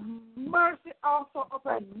 Have mercy also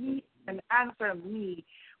upon me and answer me.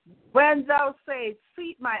 When thou sayest,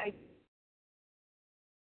 seek my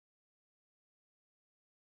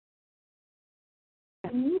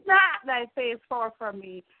not thy face far from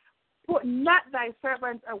me. Put not thy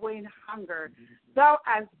servant away in hunger. Thou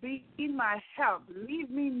hast been my help. Leave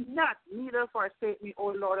me not, neither forsake me, O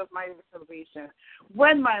Lord of my salvation.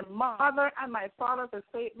 When my mother and my father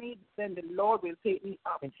forsake me, then the Lord will take me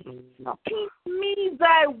up. Keep me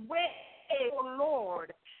thy way, O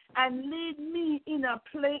Lord, and lead me in a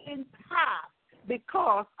plain path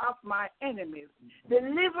because of my enemies.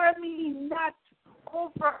 Deliver me not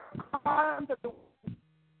over unto the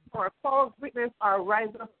for false witness are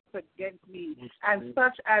rise up against me, and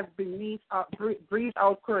such as breathe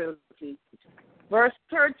out cruelty. Verse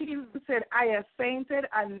 13 said, I have fainted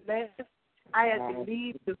unless I had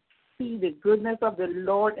believed to see the goodness of the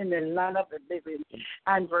Lord in the land of the living.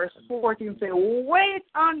 And verse 14 said, wait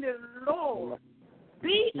on the Lord,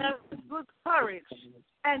 be of good courage,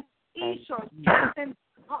 and he shall strengthen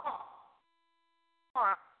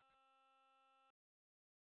heart.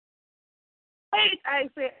 Wait, I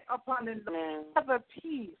say, upon the Lord, have a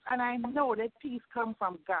peace, and I know that peace comes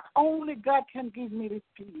from God. Only God can give me this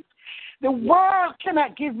peace. The world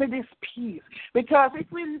cannot give me this peace, because if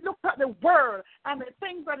we look at the world and the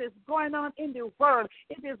things that is going on in the world,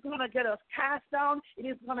 it is going to get us cast down. It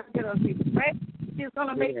is going to get us depressed. It is going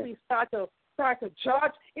to make me start to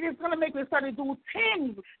judge. It is going to make me start to do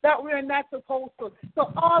things that we're not supposed to.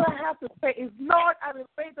 So all I have to say is, Lord, I will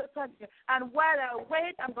pay attention. And while I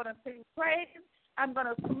wait, I'm going to sing praise. I'm going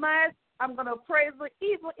to smile. I'm going to praise you.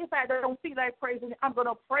 Even if I don't feel like praising you, I'm going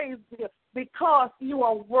to praise you because you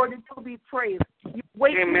are worthy to be praised. You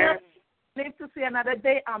wait live to see another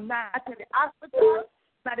day. I'm not in the hospital.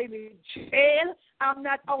 Not in the jail. I'm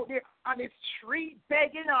not out there on the street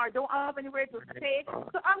begging or don't have anywhere to stay.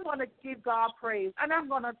 So I'm going to give God praise, and I'm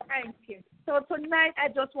going to thank him. So tonight I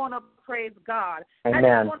just want to praise God. Amen.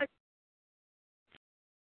 I just want to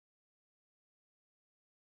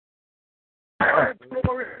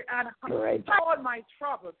glory and all my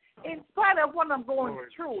troubles. In spite of what I'm going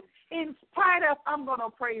through, in spite of, I'm going to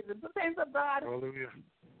praise him. The things of God. Hallelujah.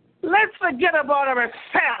 Let's forget about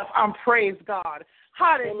ourselves and praise God.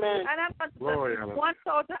 Hallelujah. Amen. And I'm Glory, going to one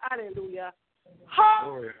thought to hallelujah.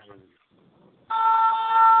 Glory,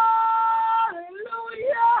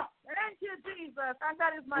 Hallelujah. Thank you, Jesus. And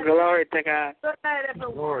that is my glory to God. Good night,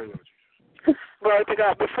 everyone. Glory. Glory to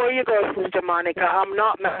God. Before you go, Sister Monica, I'm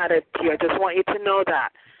not mad at you. I just want you to know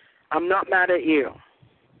that. I'm not mad at you.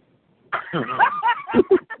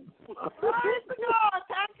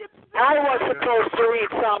 I was supposed to read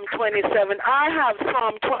Psalm 27. I have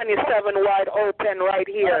Psalm 27 wide open right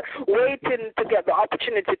here, waiting to get the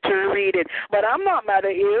opportunity to read it. But I'm not mad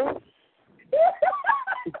at you.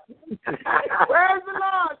 Where's the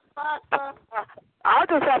Lord, Pastor? I'll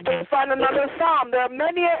just have to find another Psalm. There are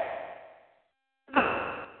many.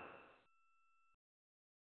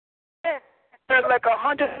 There's like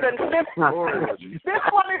 150. This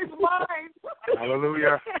one is mine.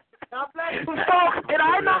 Hallelujah. So, did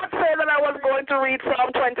I not say that I was going to read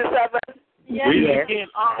Psalm 27? Yes.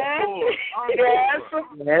 Yes.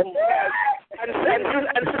 And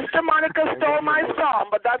Sister Monica stole my psalm,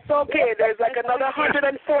 but that's okay. There's like another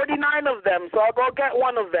 149 of them, so I'll go get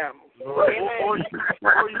one of them. Before you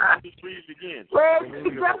please begin. Well,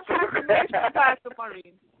 just Pastor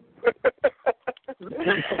Maureen.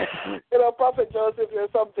 Prophet Joseph, you're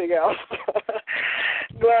something else.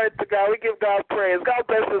 Glory to God. We give God praise. God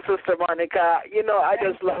bless you, Sister Monica.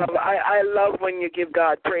 I love when you give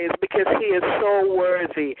God praise because he is so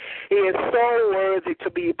worthy. He is so worthy to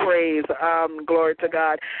be praised. Glory to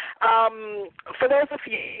God. For those of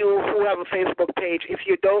you who have a Facebook page, if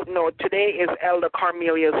you don't know, today is Elder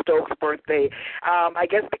Carmelia Stokes' birthday. I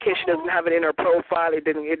guess because she doesn't have it in her profile, it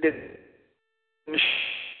didn't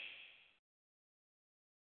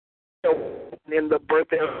in the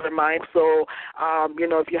birthday of her mind. So,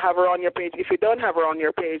 if you have her on your page, if you don't have her on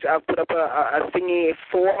your page, I've put up a thingy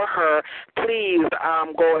for her. Please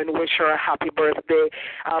go and wish her a happy birthday.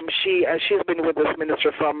 She's been with this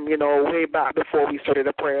ministry from, way back before we started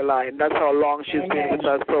the prayer line. That's how long she's been with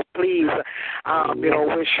us. So please,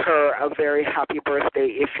 wish her a very happy birthday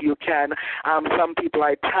if you can. Some people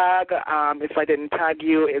I tag. If I didn't tag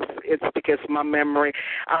you, it's because my memory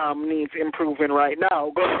needs improving right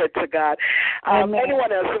now. Glory to God.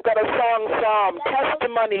 Anyone else? We've got a song,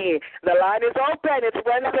 testimony. The line is open. It's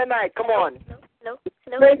Wednesday night. Come on. Hello.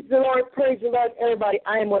 Praise the Lord, everybody.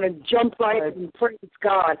 I am going to jump right and praise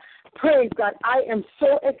God. Praise God. I am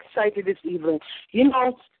so excited this evening.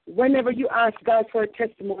 Whenever you ask God for a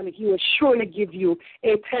testimony, he will surely give you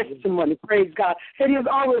a testimony. Praise God. And there's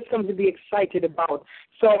always something to be excited about.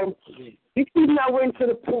 So this evening I went to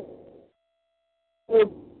the pool.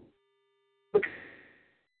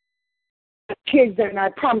 kids and I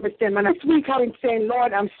promised them. And this week I've been saying,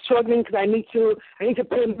 Lord, I'm struggling because I need to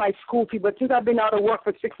pay my school fee. But since I've been out of work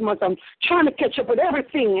for 6 months, I'm trying to catch up with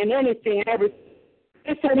everything and anything and everything.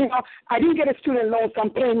 I said, I didn't get a student loan, so I'm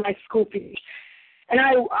paying my school fees. And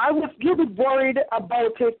I was a little bit worried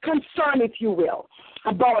about it, concerned, if you will,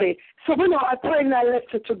 about it. So, I prayed and I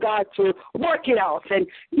left it to God to work it out. And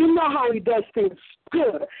you know how he does things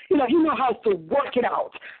good. He knows how to work it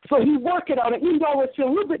out. So he worked it out. And even though I was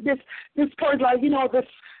feeling a little bit this part, like, this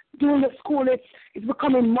doing the school, it's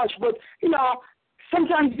becoming much. But,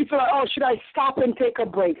 sometimes you feel like, oh, should I stop and take a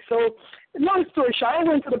break? So, long story short, I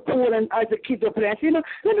went to the pool and as the kids were playing, I said,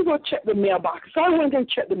 let me go check the mailbox. So I went and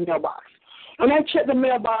checked the mailbox. When I checked the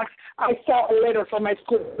mailbox, I saw a letter from my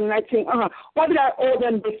school, and I think, what did I owe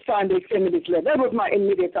them this time they sent me this letter? That was my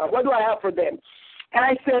immediate thought. What do I have for them? And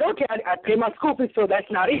I said, okay, I pay my school fees, so that's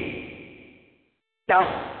not it.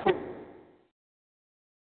 Now,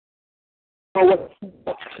 I was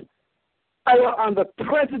on the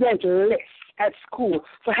president list at school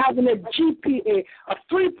for having a GPA of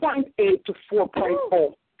 3.8 to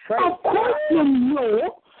 4.0. Of course,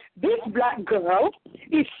 this black girl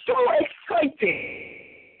is so excited.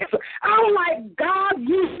 I'm like, God,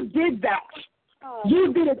 you did that.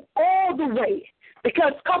 You did it all the way.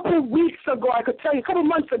 Because a couple of weeks ago, I could tell you, a couple of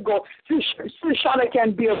months ago, Charlotte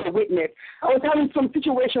can be a witness. I was having some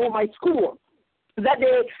situation with my school. That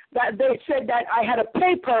they said that I had a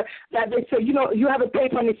paper that they said, you have a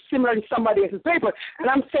paper and it's similar to somebody else's paper. And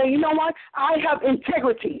I'm saying, you know what? I have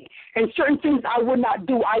integrity. And certain things I would not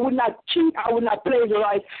do. I would not cheat. I would not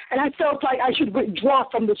plagiarize. And I felt like I should withdraw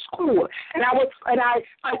from the school. And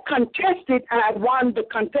I contested and I won the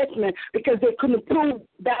contestment because they couldn't prove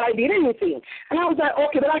that I did anything. And I was like,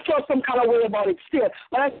 okay, but I felt some kind of way about it still.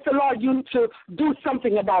 But I said, Lord, you need to do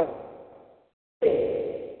something about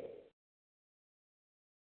it.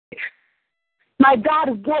 My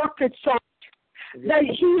God worked it so that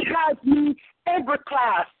he has me every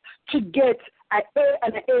class to get an A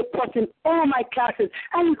and an A plus in all my classes.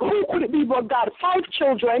 And who could it be but God? 5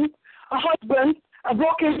 children, a husband, a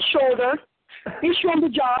broken shoulder, issue on the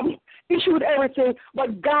job, issue with everything,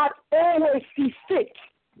 but God always sees fit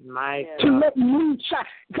to let me shine.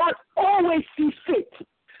 God always sees fit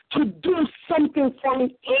to do something for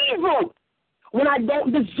me, even when I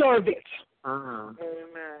don't deserve it.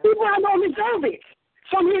 Even I don't deserve it.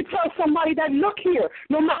 So I'm here to tell somebody that, look here,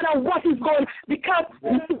 no matter what is going, because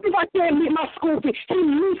if I can't meet my school fee, he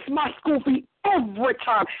meets my school fee every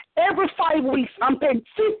time. Every 5 weeks, I'm paying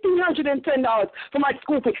 $1,510 for my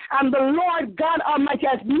school fee. And the Lord God Almighty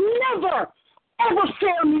has never, ever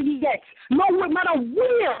failed me yet. No matter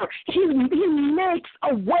where, he makes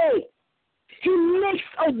a way. He makes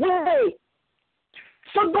a way.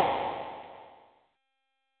 So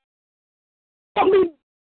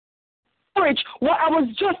well, I was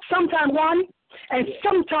just sometimes one, and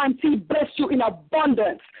sometimes he blesses you in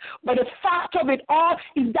abundance. But the fact of it all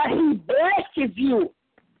is that he blesses you.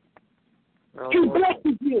 He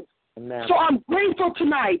blesses you. Amen. So I'm grateful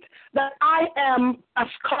tonight that I am a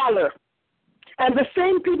scholar. And the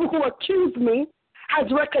same people who accuse me has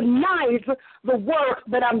recognized the work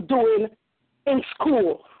that I'm doing in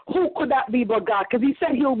school. Who could that be but God? Because he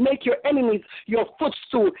said he'll make your enemies your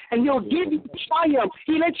footstool, and he'll give you triumph.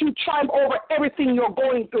 He lets you triumph over everything you're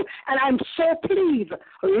going through. And I'm so pleased.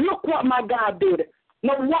 Look what my God did.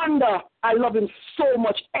 No wonder I love him so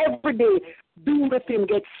much. Every day being with him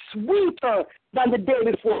gets sweeter than the day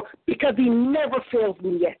before because he never fails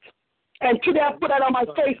me yet. And today I put that on my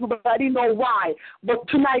Facebook, but I didn't know why. But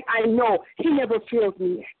tonight I know he never fails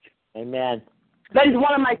me yet. Amen. That is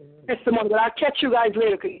one of my testimonies. But I'll catch you guys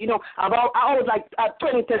later. Cause, I always like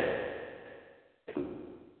 20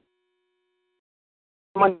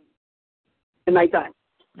 testimonies at night time.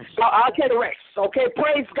 So I'll tell the rest. Okay,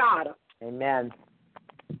 praise God. Amen.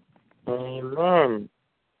 Amen.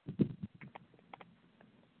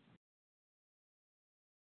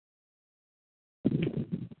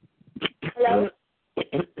 Hello.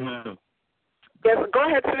 Yes, go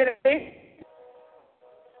ahead, Trinity.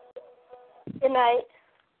 Good night.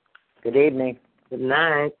 Good evening. Good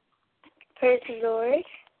night. Praise the Lord.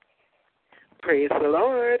 Praise the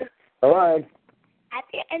Lord. Lord. At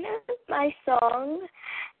the end of my song,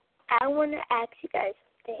 I want to ask you guys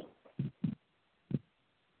something.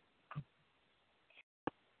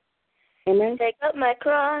 Amen. Take up my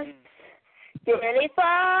cross, daily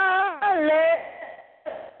follow.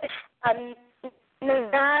 I'm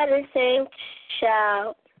not ashamed to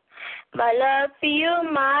shout my love for you,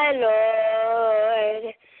 my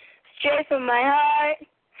Lord. Straight from my heart,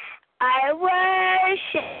 I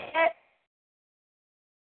worship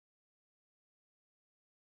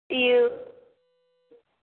you.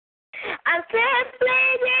 I'm simply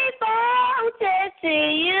devoted to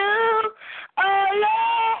you, oh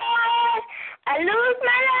Lord. I lose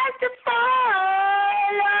my life to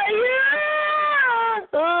follow you.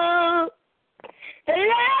 The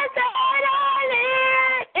life that I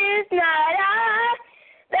live is not I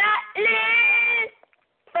that live.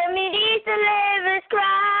 For me to live is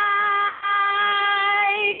Christ.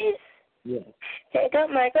 Yes. Take up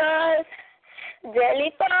my cross,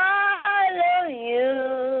 daily follow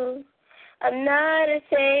you. I'm not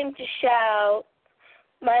ashamed to shout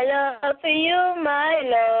my love for you, my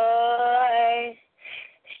Lord.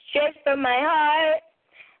 Straight from my heart,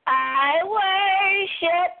 I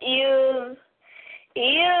worship you.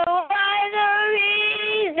 You are the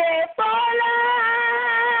reason for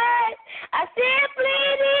life. I simply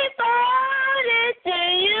devoted to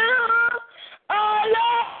you, oh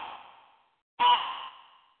Lord.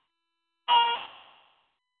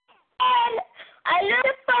 I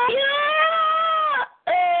live for you.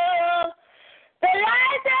 Oh, the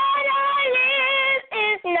life that I live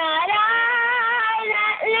is not I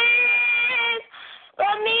that live,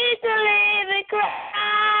 for me to live in Christ.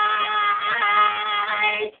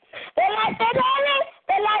 The life that I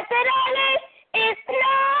live is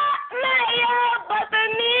not my own, but for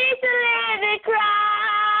me to live in Christ.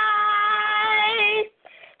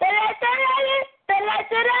 The life that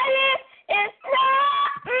I live is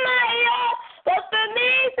not my own, but for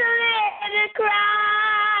me to live in Christ.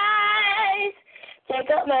 Take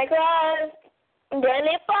up my cross,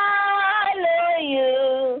 daily follow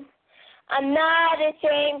you. I'm not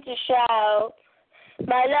ashamed to shout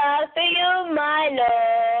my love for you, my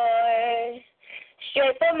Lord.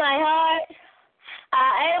 Straight from my heart,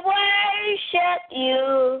 I worship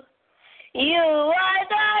you. You are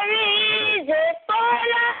the reason for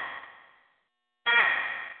life.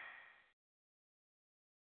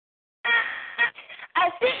 I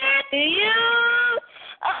sing to you,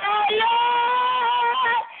 oh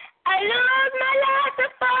Lord. I lose my life to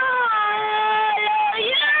follow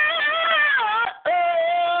you.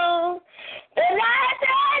 The life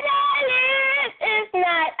that I live is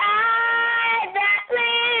not I that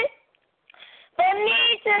live. For me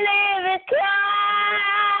to live is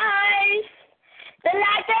Christ. The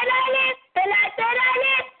life that I live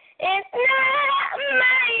is not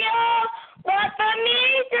my own, but for me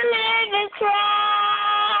to live is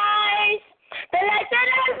Christ. The life that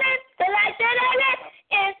I live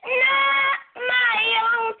is not my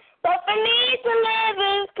own, but for me to live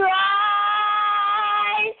is Christ.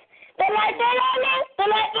 The life that I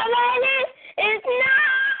live is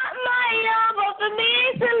not my own, but for me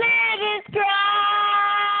to live is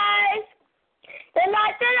Christ. The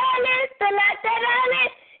life that I live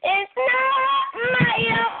is not my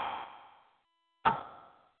own.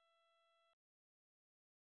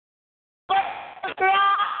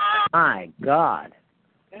 My God.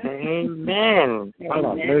 Amen.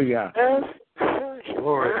 Hallelujah.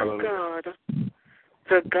 Glory, Oh, hallelujah. God.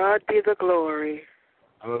 To God be the glory.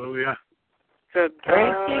 Hallelujah. To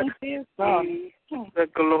God be be the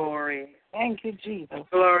glory. Thank you, Jesus.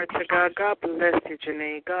 Glory to God. God bless you,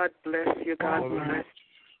 Janae. God bless you. God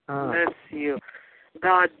bless you.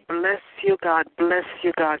 God bless you. God bless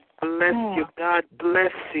you. God bless you. God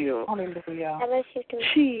bless you. Hallelujah.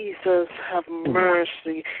 Jesus, have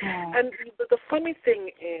mercy. And the funny thing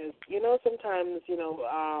is, sometimes,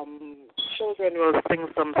 children will sing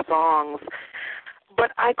some songs,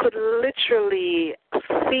 but I could literally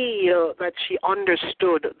feel that she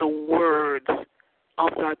understood the words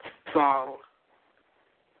of that song.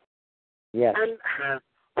 Yes. And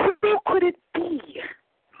who could it be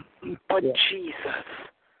but Jesus?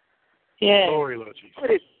 Yes. Glory, Lord Jesus.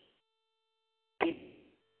 Could it be?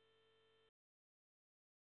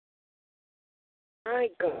 My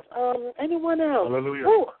God. Anyone else? Hallelujah.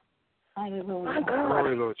 Ooh. Hallelujah. My God.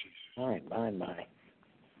 Glory, Lord Jesus. My.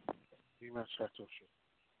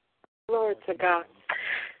 Glory to God.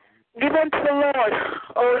 Give unto the Lord,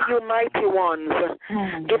 O you mighty ones.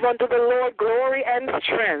 Give unto the Lord glory and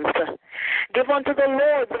strength. Give unto the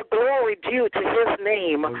Lord the glory due to his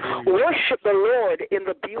name. Worship the Lord in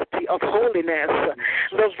the beauty of holiness.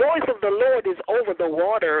 The voice of the Lord is over the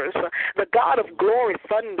waters. The God of glory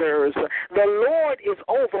thunders. The Lord is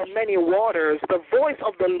over many waters. The voice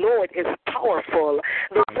of the Lord is powerful.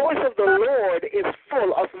 The voice of the Lord is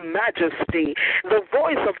full of majesty. The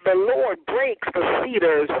voice of the Lord breaks the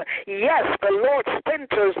cedars. Yes, the Lord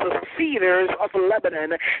splinters the cedars of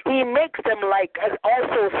Lebanon. He makes them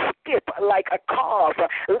also skip like a calf.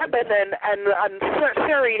 Lebanon and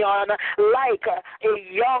Syrian like a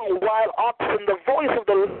young wild oxen. The voice of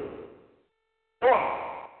the Lord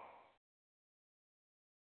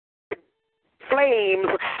flames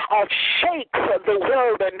shakes the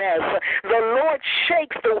wilderness. The Lord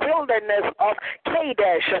shakes the wilderness of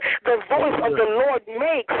Kadesh. The voice of the Lord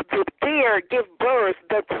makes the deer give birth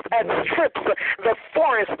and strips the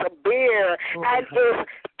forest bare, and is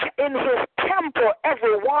in his temple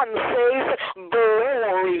everyone says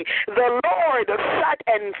glory. The Lord sat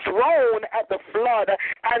enthroned at the flood,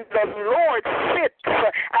 and the Lord sits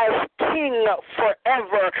as king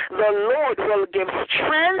forever. The Lord will give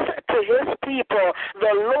strength to his people.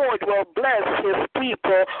 The Lord will bless his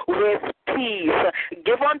people with peace.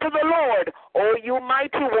 Give unto the Lord, O you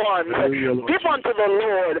mighty ones. Give unto the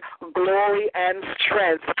Lord glory and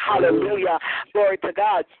strength. Hallelujah. Glory to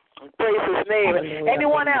God. Praise his name. Hallelujah.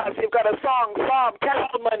 Anyone else? You've got a song, psalm,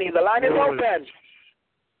 testimony. The line is open.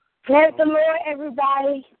 Praise the Lord,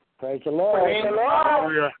 everybody. Praise the Lord. Praise the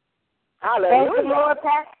Lord. Hallelujah. Praise the Lord,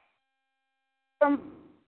 Pastor.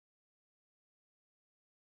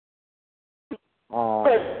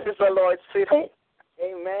 Praise the Lord, sweetheart.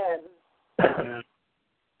 Amen.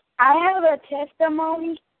 I have a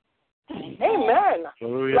testimony. Amen.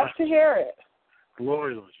 Hallelujah. Love to hear it.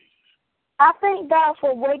 Glory, Lord Jesus. I thank God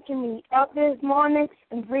for waking me up this morning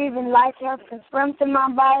and breathing life, health, and strength in my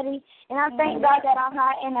body. And I thank God that I'm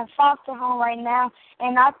not in a foster home right now.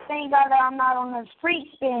 And I thank God that I'm not on the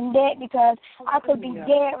streets being dead, because I could be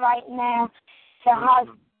dead right now to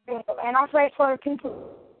hospital. And I pray for the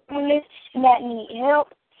people that need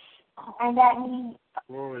help and that need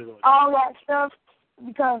all that stuff,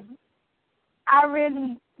 because I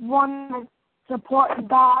really want to support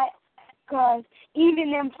God. Because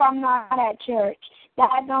even if I'm not at church,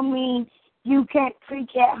 that don't mean you can't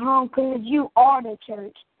preach at home, because you are the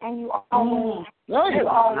church, and you always Jesus.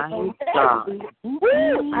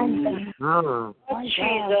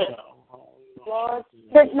 Lord.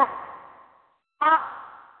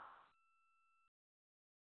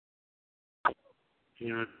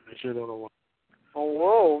 Oh,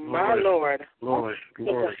 whoa, my Lord. Glory,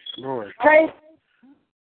 glory, glory.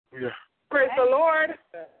 Praise the Lord.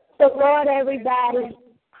 The Lord, everybody.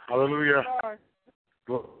 Hallelujah.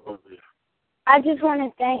 I just want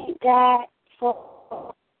to thank God for.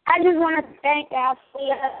 I just want to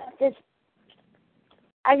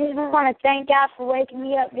thank God for waking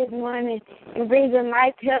me up this morning and breathing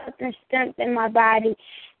life, health, and strength in my body,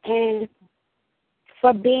 and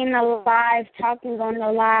for being alive, talking on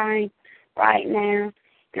the line right now.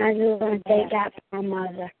 And I just want to thank God for my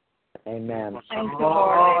mother. Amen. Thank you,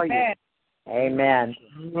 Lord. Amen. Amen.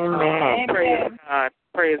 Amen. Praise God.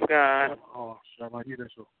 Praise God.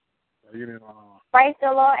 Praise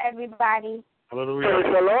the Lord, everybody. Hallelujah. Praise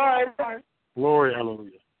the Lord. Glory,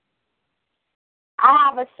 hallelujah. I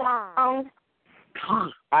have a song.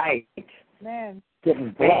 Right. Man.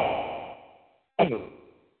 Getting bad.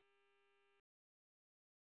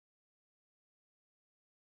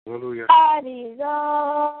 Hallelujah. God is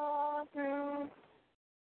awesome.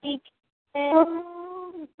 He can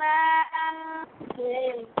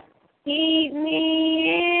keep me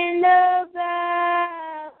in the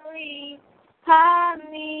valley, hide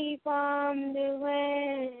me from the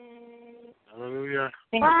wind. Hallelujah.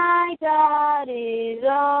 My God is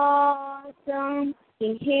awesome.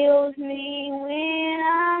 He heals me when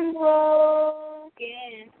I'm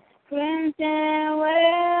broken. Crimson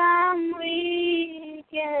where I'm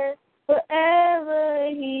weakest, forever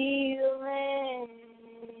He will reign.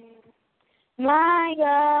 My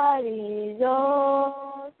God is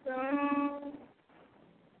awesome.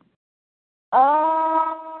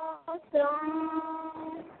 Awesome.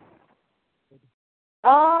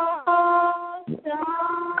 Awesome.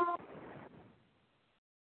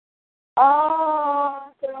 Awesome.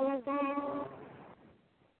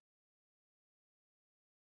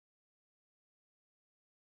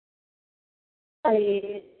 I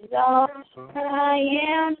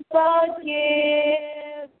am forgiven.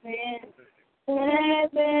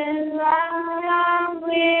 Heaven I'm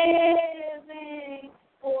living,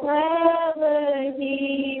 wherever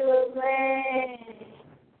He will reign.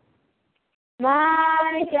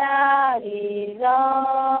 My God is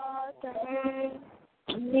awesome.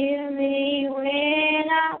 Hear me when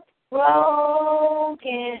I'm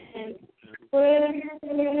broken. When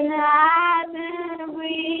I've been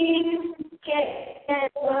weak,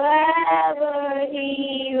 wherever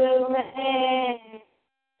He will reign.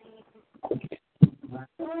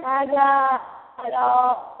 My God,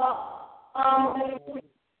 awesome.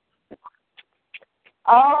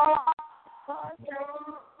 Awesome.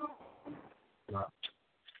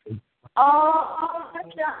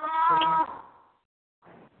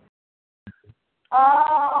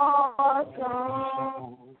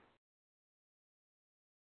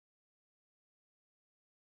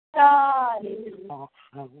 God is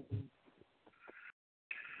awesome.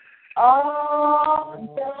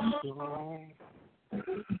 Awesome.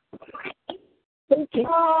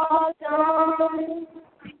 Awesome.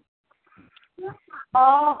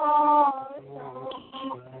 Awesome.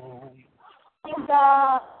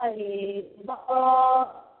 God is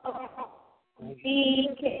awesome. He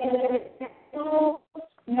can do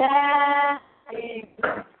nothing.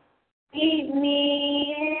 Keep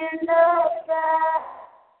me in the sky.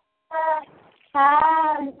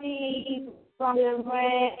 Hide me from the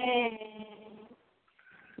rain.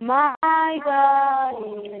 My God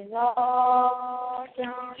is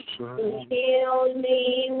awesome. He heals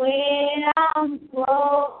me when I'm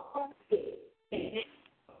broken.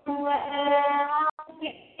 When I'm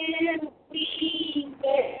in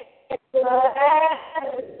weakness,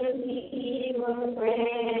 forever He will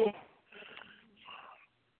reign.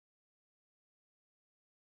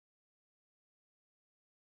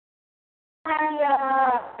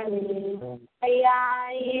 I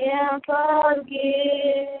am forgiven.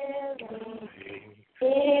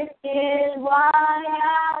 This is why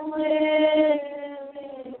I'm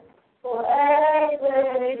living.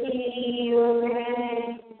 Forever He will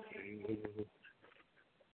reign.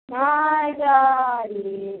 My God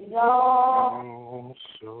is awesome.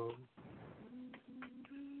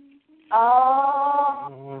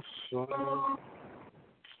 Awesome.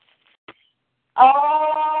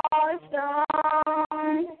 Awesome.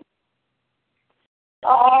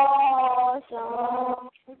 Awesome.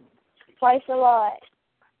 Praise the Lord.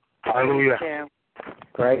 Hallelujah.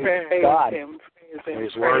 Praise God. Him. Praise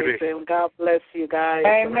He's Him. worthy. Praise Him. God bless you guys.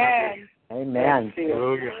 Amen. Amen.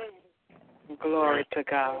 Hallelujah. Glory to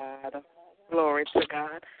God. Glory to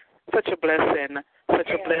God. Such a blessing. Such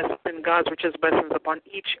a blessing. God's richest blessings upon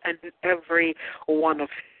each and every one of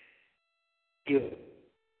you.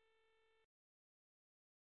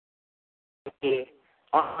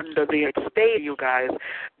 Under the stay, you guys.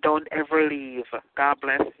 Don't ever leave. God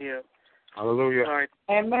bless you. Hallelujah. Lord.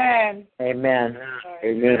 Amen. Amen.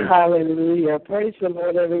 Amen. Hallelujah. Praise the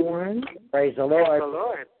Lord, everyone. Praise the Praise Lord. the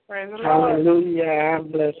Lord. Praise the Lord. Hallelujah. I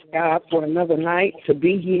bless God for another night to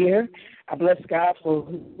be here. I bless God for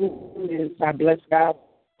who He is. I bless God for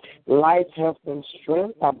life, health, and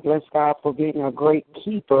strength. I bless God for being a great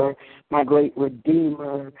keeper, my great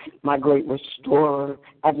redeemer, my great restorer.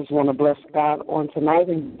 I just want to bless God on tonight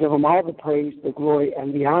and give Him all the praise, the glory,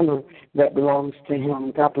 and the honor that belongs to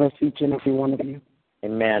Him. God bless each and every one of you.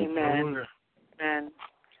 Amen. Amen. Amen.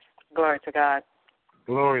 Glory to God.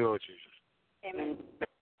 Glory, Lord Jesus. Amen.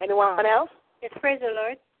 Anyone else? Yes, praise the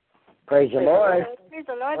Lord. Praise the Lord. Praise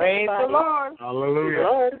the Lord. Praise the everybody. Lord. Hallelujah.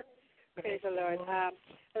 Lord. Praise the Lord.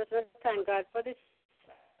 Let's thank God for this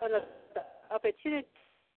opportunity.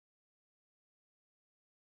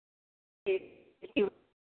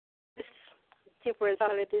 Temporary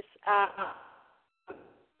holidays. This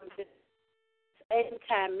end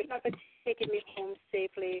time, for taking me home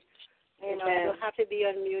safely. You know, I don't have to be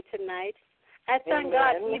on mute tonight. I thank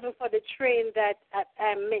God even for the train that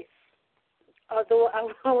I missed. Although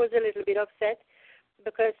I was a little bit upset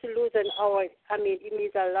because to lose an hour, it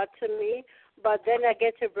means a lot to me. But then I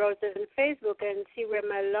get to browse on Facebook and see where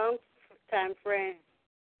my long-time friend,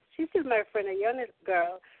 she's still my friend, a young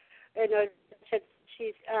girl,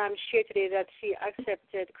 she's shared today that she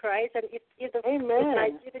accepted Christ. And if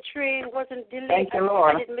the train wasn't delayed,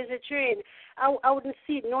 I didn't miss the train. I wouldn't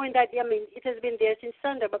see it, knowing that, it has been there since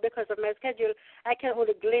Sunday, but because of my schedule, I can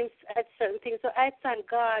only glimpse at certain things. So I thank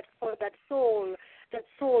God for that soul that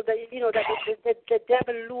that the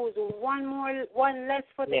devil lose one less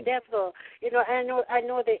for the devil. I know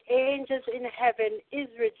the angels in heaven is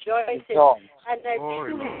rejoicing, and I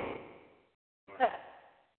truly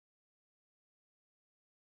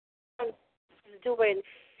doing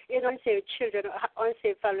unsaved children,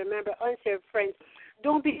 unsaved family members, unsaved friends.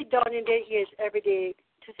 Don't be down in their ears every day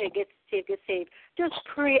to say get saved, get saved. Just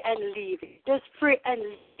pray and leave it. Just pray and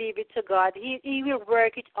leave it to God. He will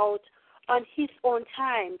work it out on His own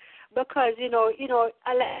time, because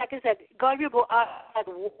like I said, God will go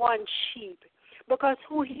after one sheep, because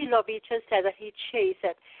who He loves, He just said that He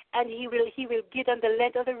chases, and He will give them the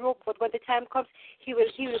length of the rope. But when the time comes, He will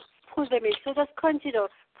pull them in. So just continue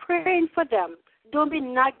praying for them. Don't be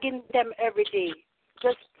nagging them every day.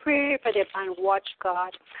 Just pray for them and watch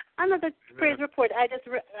God. Another praise report. I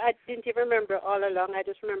didn't even remember all along. I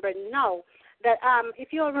just remember now that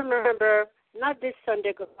if you all remember. Not this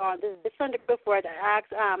Sunday, the Sunday before, I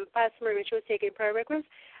asked Pastor Marie, she was taking prayer requests.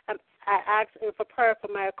 I asked her for prayer for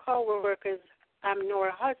my co-workers, nor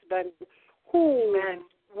her husband, who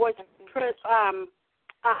was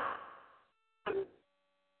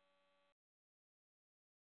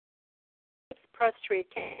prostrate.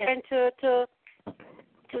 And to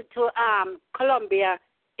Colombia,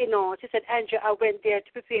 you know, she said, Andrew, I went there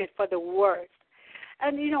to prepare for the worst.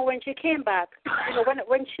 And, you know, when she came back, you know,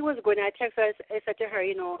 when she was going, I texted her, I said to her,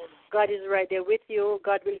 you know, God is right there with you.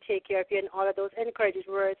 God will take care of you and all of those encouraging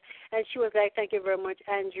words. And she was like, thank you very much,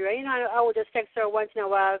 Andrea. You know, I would just text her once in a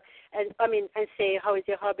while and say, how is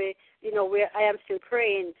your hobby? You know, where I am still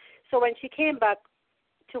praying. So when she came back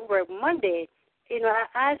to work Monday, you know, I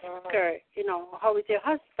asked her, you know, how is your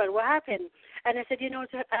husband? What happened? And I said, you know,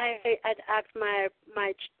 I had asked my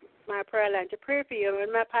prayer line to pray for you.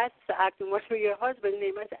 And my pastor asked me, what was your husband's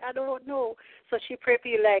name? I said, I don't know. So she prayed for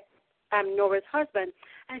you like I'm Nora's husband.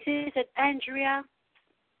 And she said, Andrea,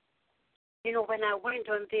 you know, when I went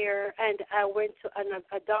on there and I went to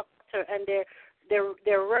a doctor and they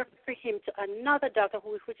referred him to another doctor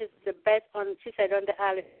which is the best on, she said, on the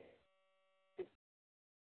island.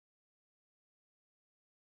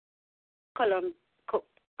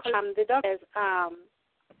 The doctor says,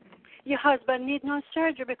 your husband needs no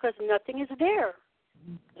surgery because nothing is there.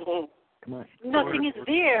 Come on. Nothing is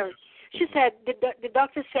there. She said, the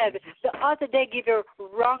doctor said, the other day give her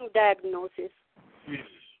wrong diagnosis.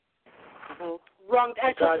 Wrong.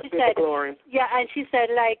 And so she said, yeah, and she said,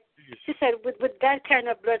 like, she said, with that kind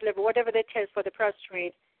of blood level, whatever they test for the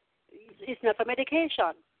prostate, it's not for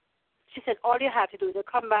medication. She said, all you have to do is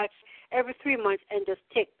come back every 3 months and just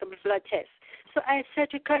take the blood test. So I said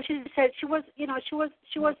to her, she said she could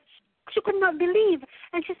not believe.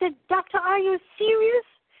 And she said, Doctor, are you serious?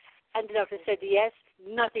 And the doctor said, yes,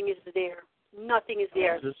 nothing is there. Nothing is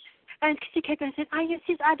there. And she kept on saying, are you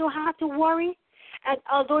serious? I don't have to worry. And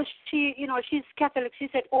although she, you know, she's Catholic, she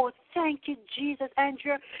said, oh, thank you, Jesus,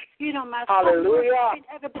 Andrea. You know, my Hallelujah. son,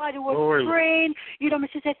 everybody was praying. You know,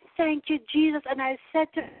 she said, thank you, Jesus. And I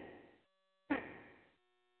said to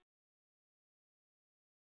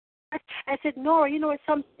I said, Nora, you know, it's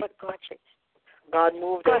something but God changed. God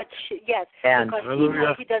moved God, it. yes, and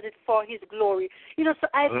because he does it for his glory. You know, so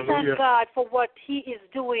I thank God for what he is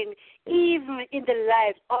doing, even in the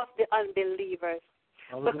lives of the unbelievers.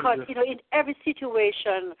 Because, you know, in every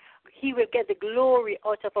situation, he will get the glory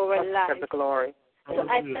out of our lives. Get the glory. So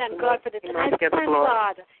I thank God for this. I thank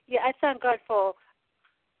God. Yeah, I thank God for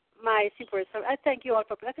my super. So I thank you all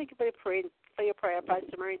for praying for your prayer,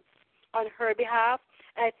 Pastor Marie, on her behalf.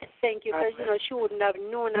 I thank you because, you know, she wouldn't have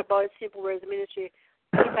known about Simple Words Ministry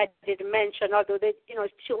if I didn't mention, although they, you know,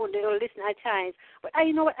 she wouldn't listen at times. But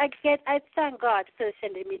you know what I thank God for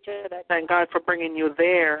sending me to that. Thank God for bringing you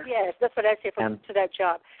there. Yes, that's what I say to that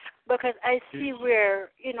job. Because I see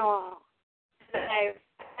where, you know, I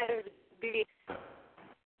the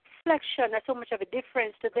reflection has so much of a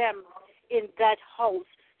difference to them in that house.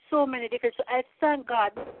 So many different. So I thank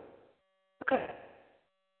God because,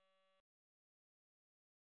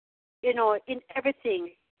 you know, in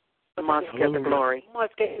everything. Must get the glory.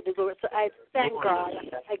 Must get the glory. So I thank God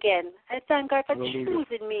again. I thank God for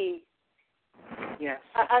choosing me. Yes.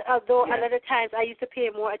 Although a lot of times I used to pay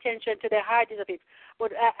more attention to the hardness of it,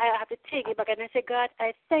 but I have to take it back and I say, God,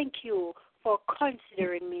 I thank you for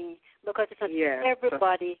considering me because it's not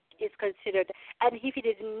everybody is considered. And if he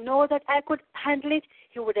didn't know that I could handle it,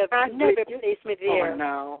 he would have never placed me there. Oh,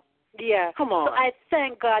 no. Yeah. Come on. So I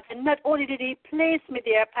thank God. And not only did he place me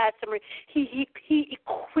there, Pastor Marie, he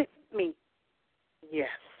equipped me. Yes.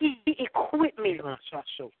 He equipped me.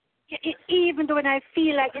 Even though when I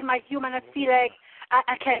feel like in my human, I feel like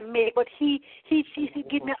I can't make, but he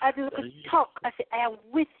give me a little talk. I say, I am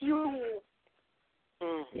with you.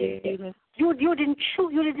 Mm. You didn't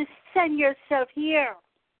choose. You didn't send yourself here.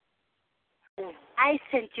 I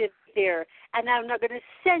sent you there, and I'm not going to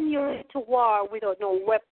send you to war without no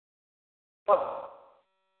weapon.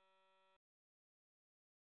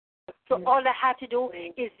 So all I have to do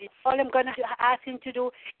is, all I'm going to ask him to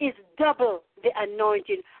do is double the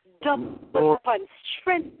anointing, double upon,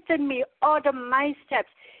 strengthen me, order my steps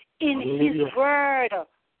in his word.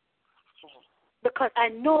 Because I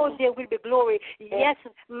know there will be glory. Yes,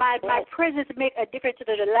 my presence make a difference to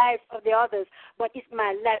the lives of the others, but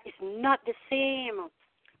my life is not the same.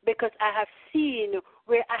 Because I have seen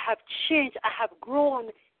where I have changed, I have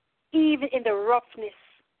grown, even in the roughness.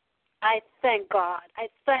 I thank God. I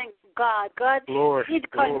thank God. God did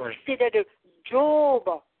consider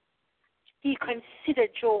Job. He considered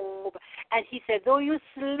Job. And he said, though you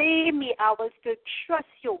slay me, I will still trust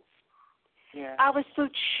you. Yeah. I will still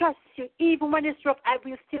trust you. Even when it's rough, I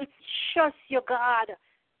will still trust you, God.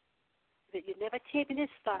 That you never take me this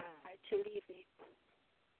far to leave me.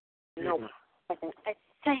 No. I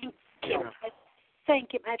thank him. I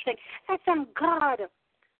thank him. I thank God.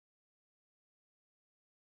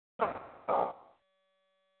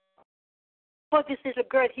 for this little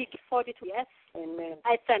girl, he gave 42. Yes. Amen.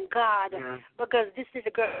 I thank God because this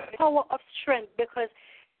little girl, power of strength, because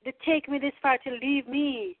to take me this far to leave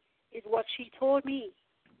me is what she told me.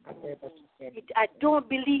 I don't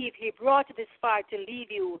believe he brought this far to leave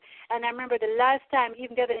you. And I remember the last time,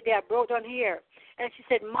 even the other day, I brought on here, and she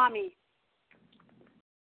said, Mommy.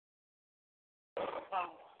 Wow.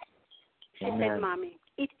 She said, Mommy,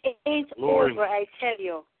 it ain't over, I tell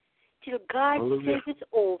you. Till God says it's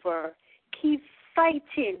over, keep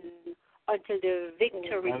fighting until the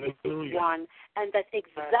victory is won. And that's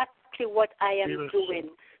exactly what I am doing.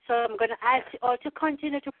 So I'm going to ask you all to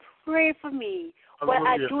continue to pray for me. Well,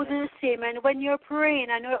 I do the same. And when you're praying,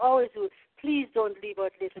 I know I always do, please don't leave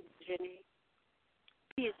out little Jenny.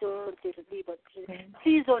 Please don't leave out Jenny.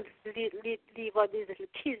 Please don't leave out these little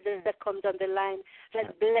kids that comes on the line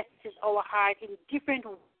that blesses our heart in different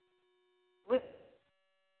ways.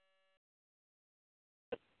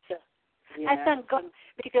 I thank God,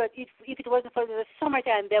 because if it wasn't for the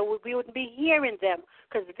summertime, we wouldn't be hearing them,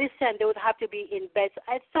 because this time they would have to be in bed. So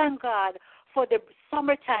I thank God for the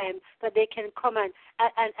summertime that they can come and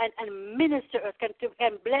minister us, can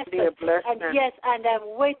bless us. And yes, and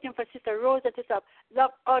I'm waiting for Sister Rosa to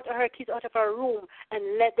lock out her kids out of her room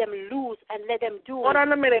and let them loose and let them do. Hold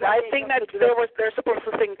on a minute. I think that they're supposed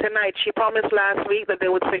to sing tonight. She promised last week that they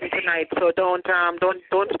would sing tonight. So don't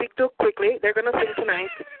speak too quickly. They're gonna sing tonight.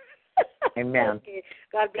 Amen. Okay.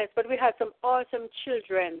 God bless. But we have some awesome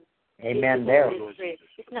children. Amen. There.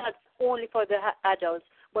 It's not only for the adults,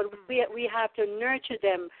 but we have to nurture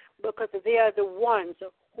them, because they are the ones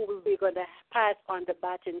who will be going to pass on the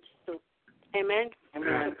baton to. Amen.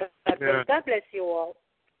 Amen. God bless you all.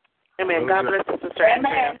 Amen. God bless you, Sister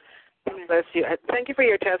Andrea. God bless you. Thank you for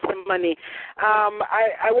your testimony.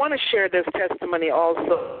 I want to share this testimony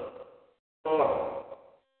also.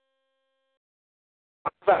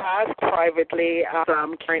 I asked privately,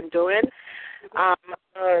 Karen doing.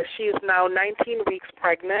 She's now 19 weeks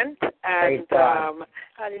pregnant, and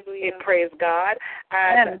hallelujah. Praise God.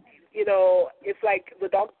 And you know, it's like the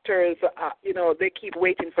doctors, they keep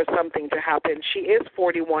waiting for something to happen. She is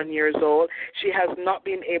 41 years old. She has not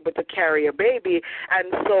been able to carry a baby,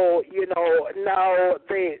 and so now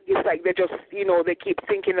it's like they just they keep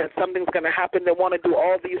thinking that something's going to happen. They want to do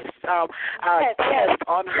all these tests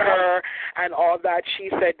on her and all that. She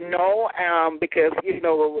said no, because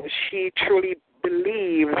she truly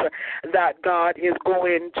believes that God is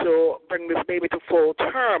going to bring this baby to full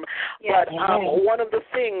term. Yes. But one of the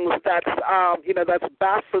things that's that's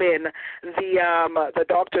baffling the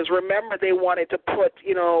doctors. Remember, they wanted to put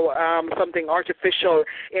something artificial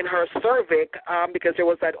in her cervix because there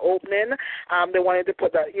was that opening. They wanted to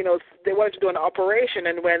put that they wanted to do an operation,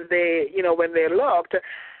 and when they looked.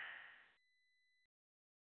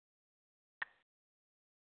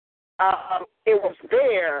 It was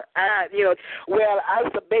there, and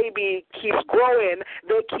as the baby keeps growing,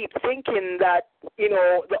 they keep thinking that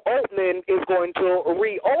the opening is going to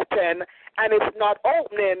reopen, and it's not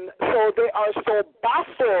opening. So they are so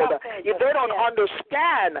baffled. They don't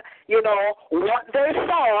understand, what they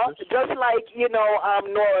saw. Just like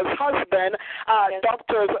Nora's husband,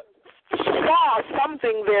 doctors saw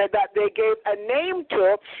something there that they gave a name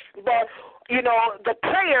to, but. The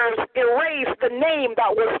prayers erased the name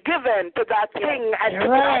that was given to that thing and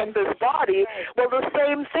to his body. Well, the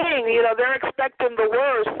same thing, they're expecting the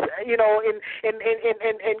worst, in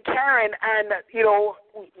Karen, and,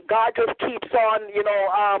 God just keeps on,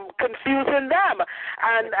 confusing them.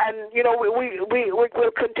 And we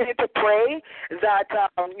will continue to pray that,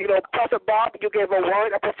 Prophet Bob, you gave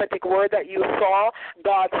a prophetic word that you saw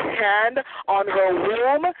God's hand on her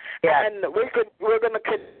womb, and we're going to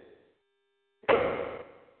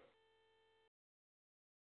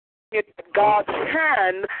God's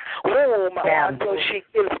hand womb until she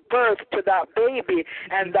gives birth to that baby,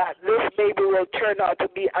 and that this baby will turn out to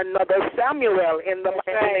be another Samuel in the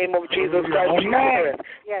mighty name of Jesus Christ. Amen.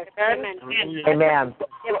 Yes. Amen. Amen.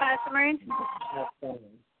 Yeah, Pastor Marine?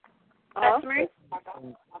 Pastor Marine?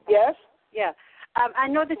 Yes? Yeah. I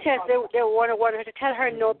know the test. They want her to tell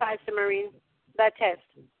her no, Pastor Marine. That test.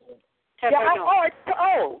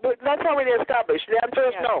 But that's already established. The answer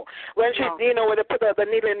is no. When she, when they put the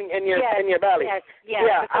needle in your belly. Yes.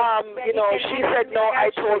 She said no.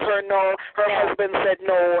 I told her no. Her husband said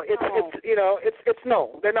no. It's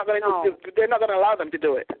no. They're not going to. They're not going to allow them to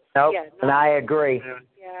do it. Nope. And I agree.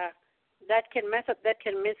 Yeah. That can mess up. That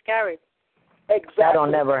can miscarry. Exactly. That'll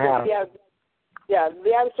never happen. Yeah,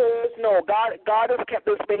 the answer is no. God has kept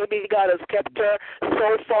this baby. God has kept her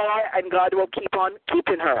so far, and God will keep on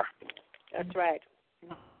keeping her. That's right.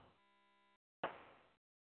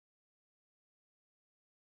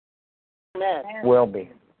 Will be.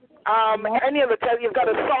 Any of the you've got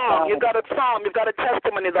a song, you've got a psalm, you've got a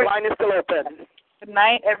testimony. The line is still open. Good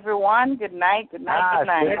night, everyone. Good night. Good night. Good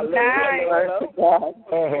night. Good night.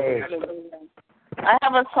 Hey. I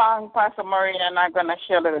have a song, Pastor Maria, and I'm going to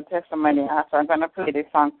share a little testimony. So I'm going to play this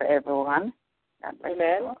song for everyone.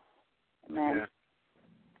 Amen. Amen. Yeah.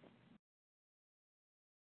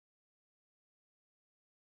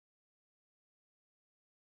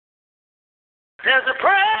 There's a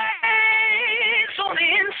praise on the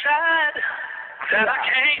inside that I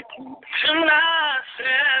can't keep to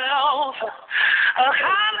myself. A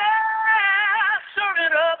holler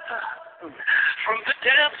stirring up from the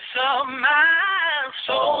depths of my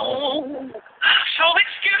soul. So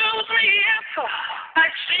excuse me if I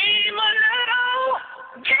seem a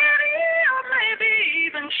little giddy or maybe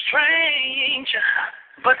even strange,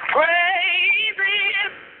 but praise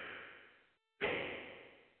is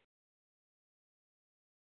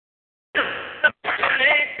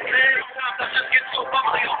just get so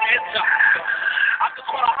bubbly on the inside. I just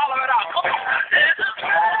want to holler it out. Come on. There's a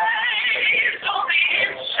praise on the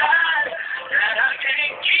inside that I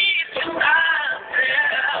can't keep to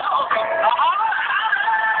myself.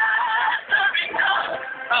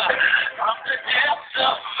 From the depths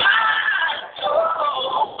of my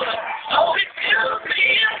soul. So excuse me,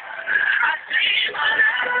 I see my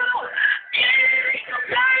life.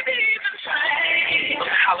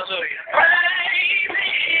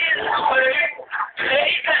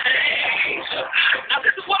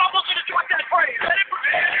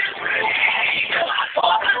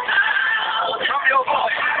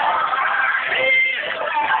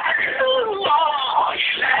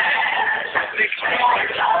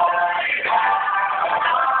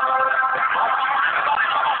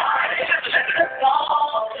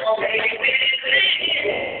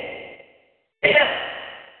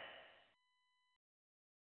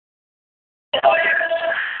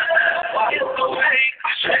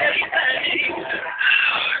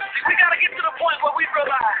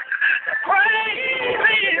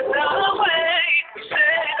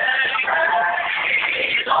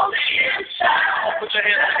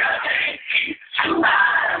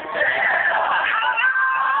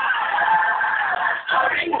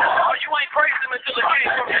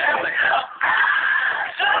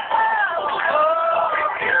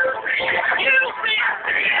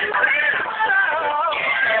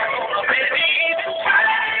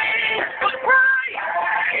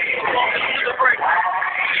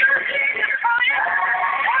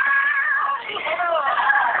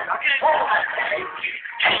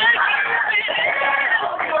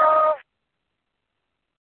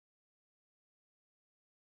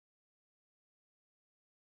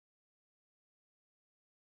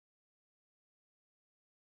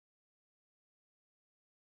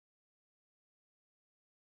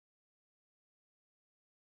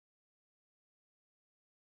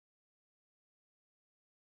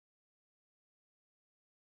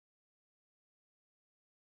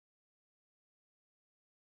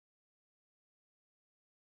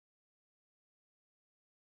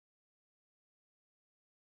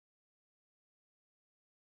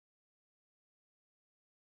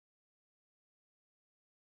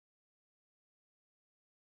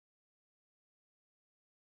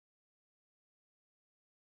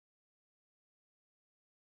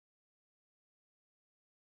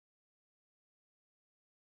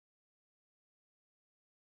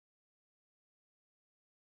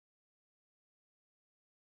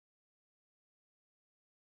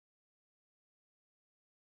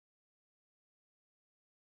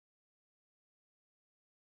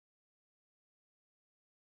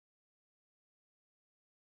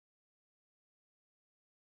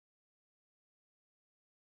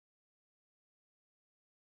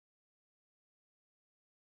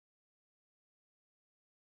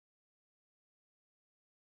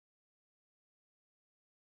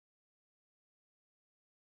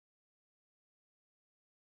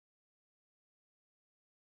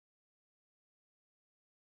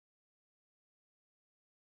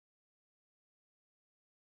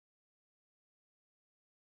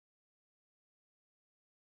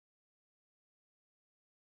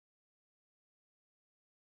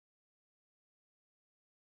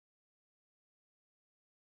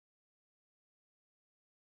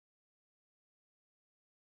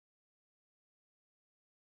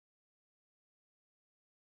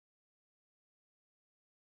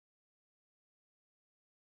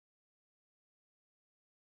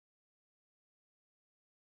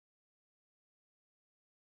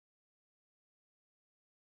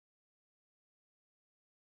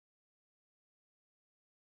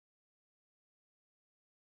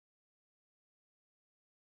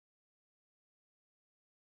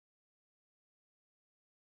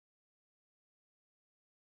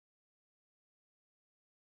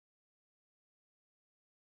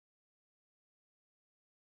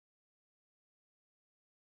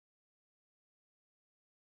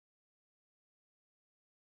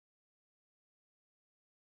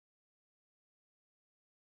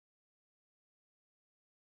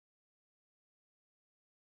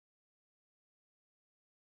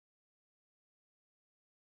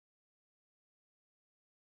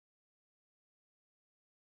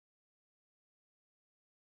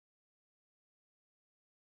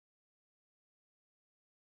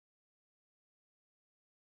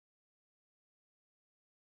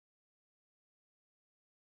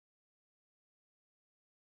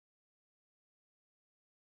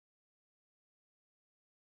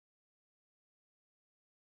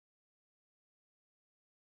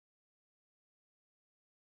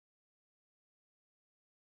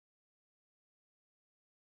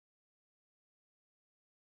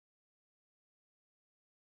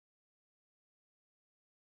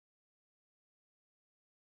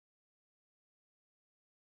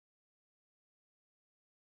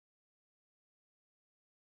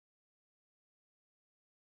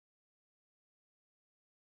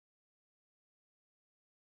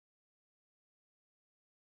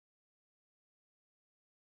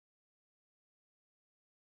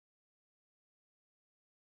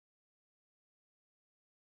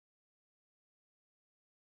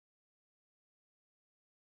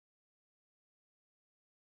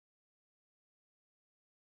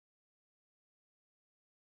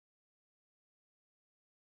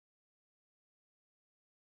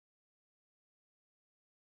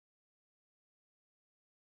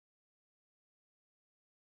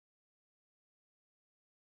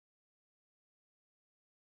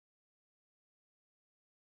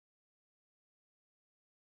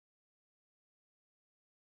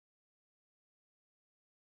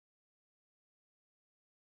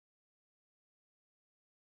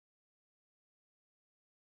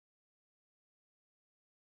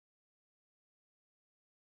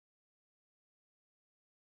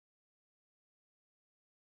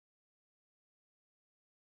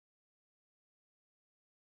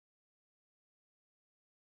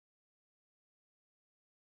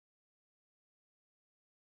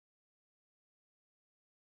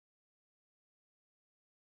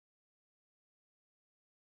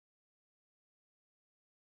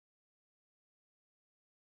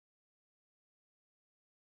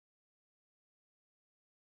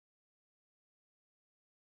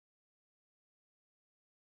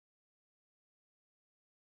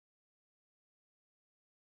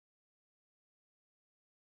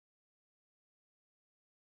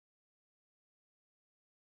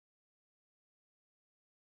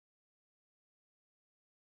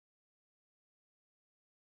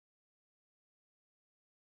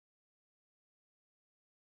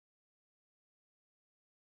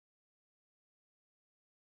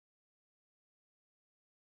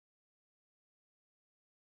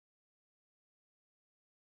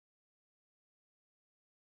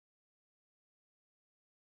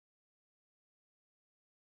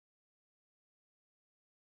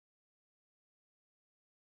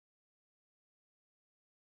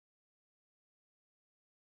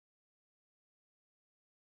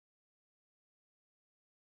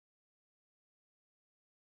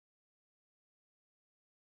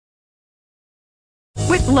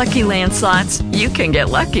 With Lucky Land Slots, you can get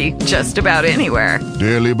lucky just about anywhere.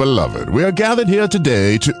 Dearly beloved, we are gathered here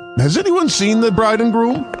today to... Has anyone seen the bride and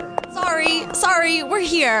groom? Sorry, we're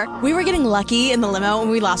here. We were getting lucky in the limo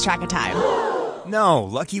and we lost track of time. No,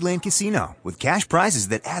 Lucky Land Casino, with cash prizes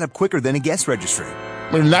that add up quicker than a guest registry.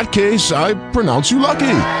 In that case, I pronounce you lucky.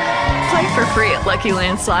 Play for free at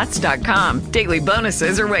LuckyLandSlots.com. Daily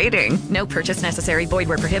bonuses are waiting. No purchase necessary. Void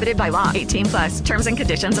where prohibited by law. 18+. Terms and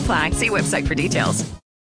conditions apply. See website for details.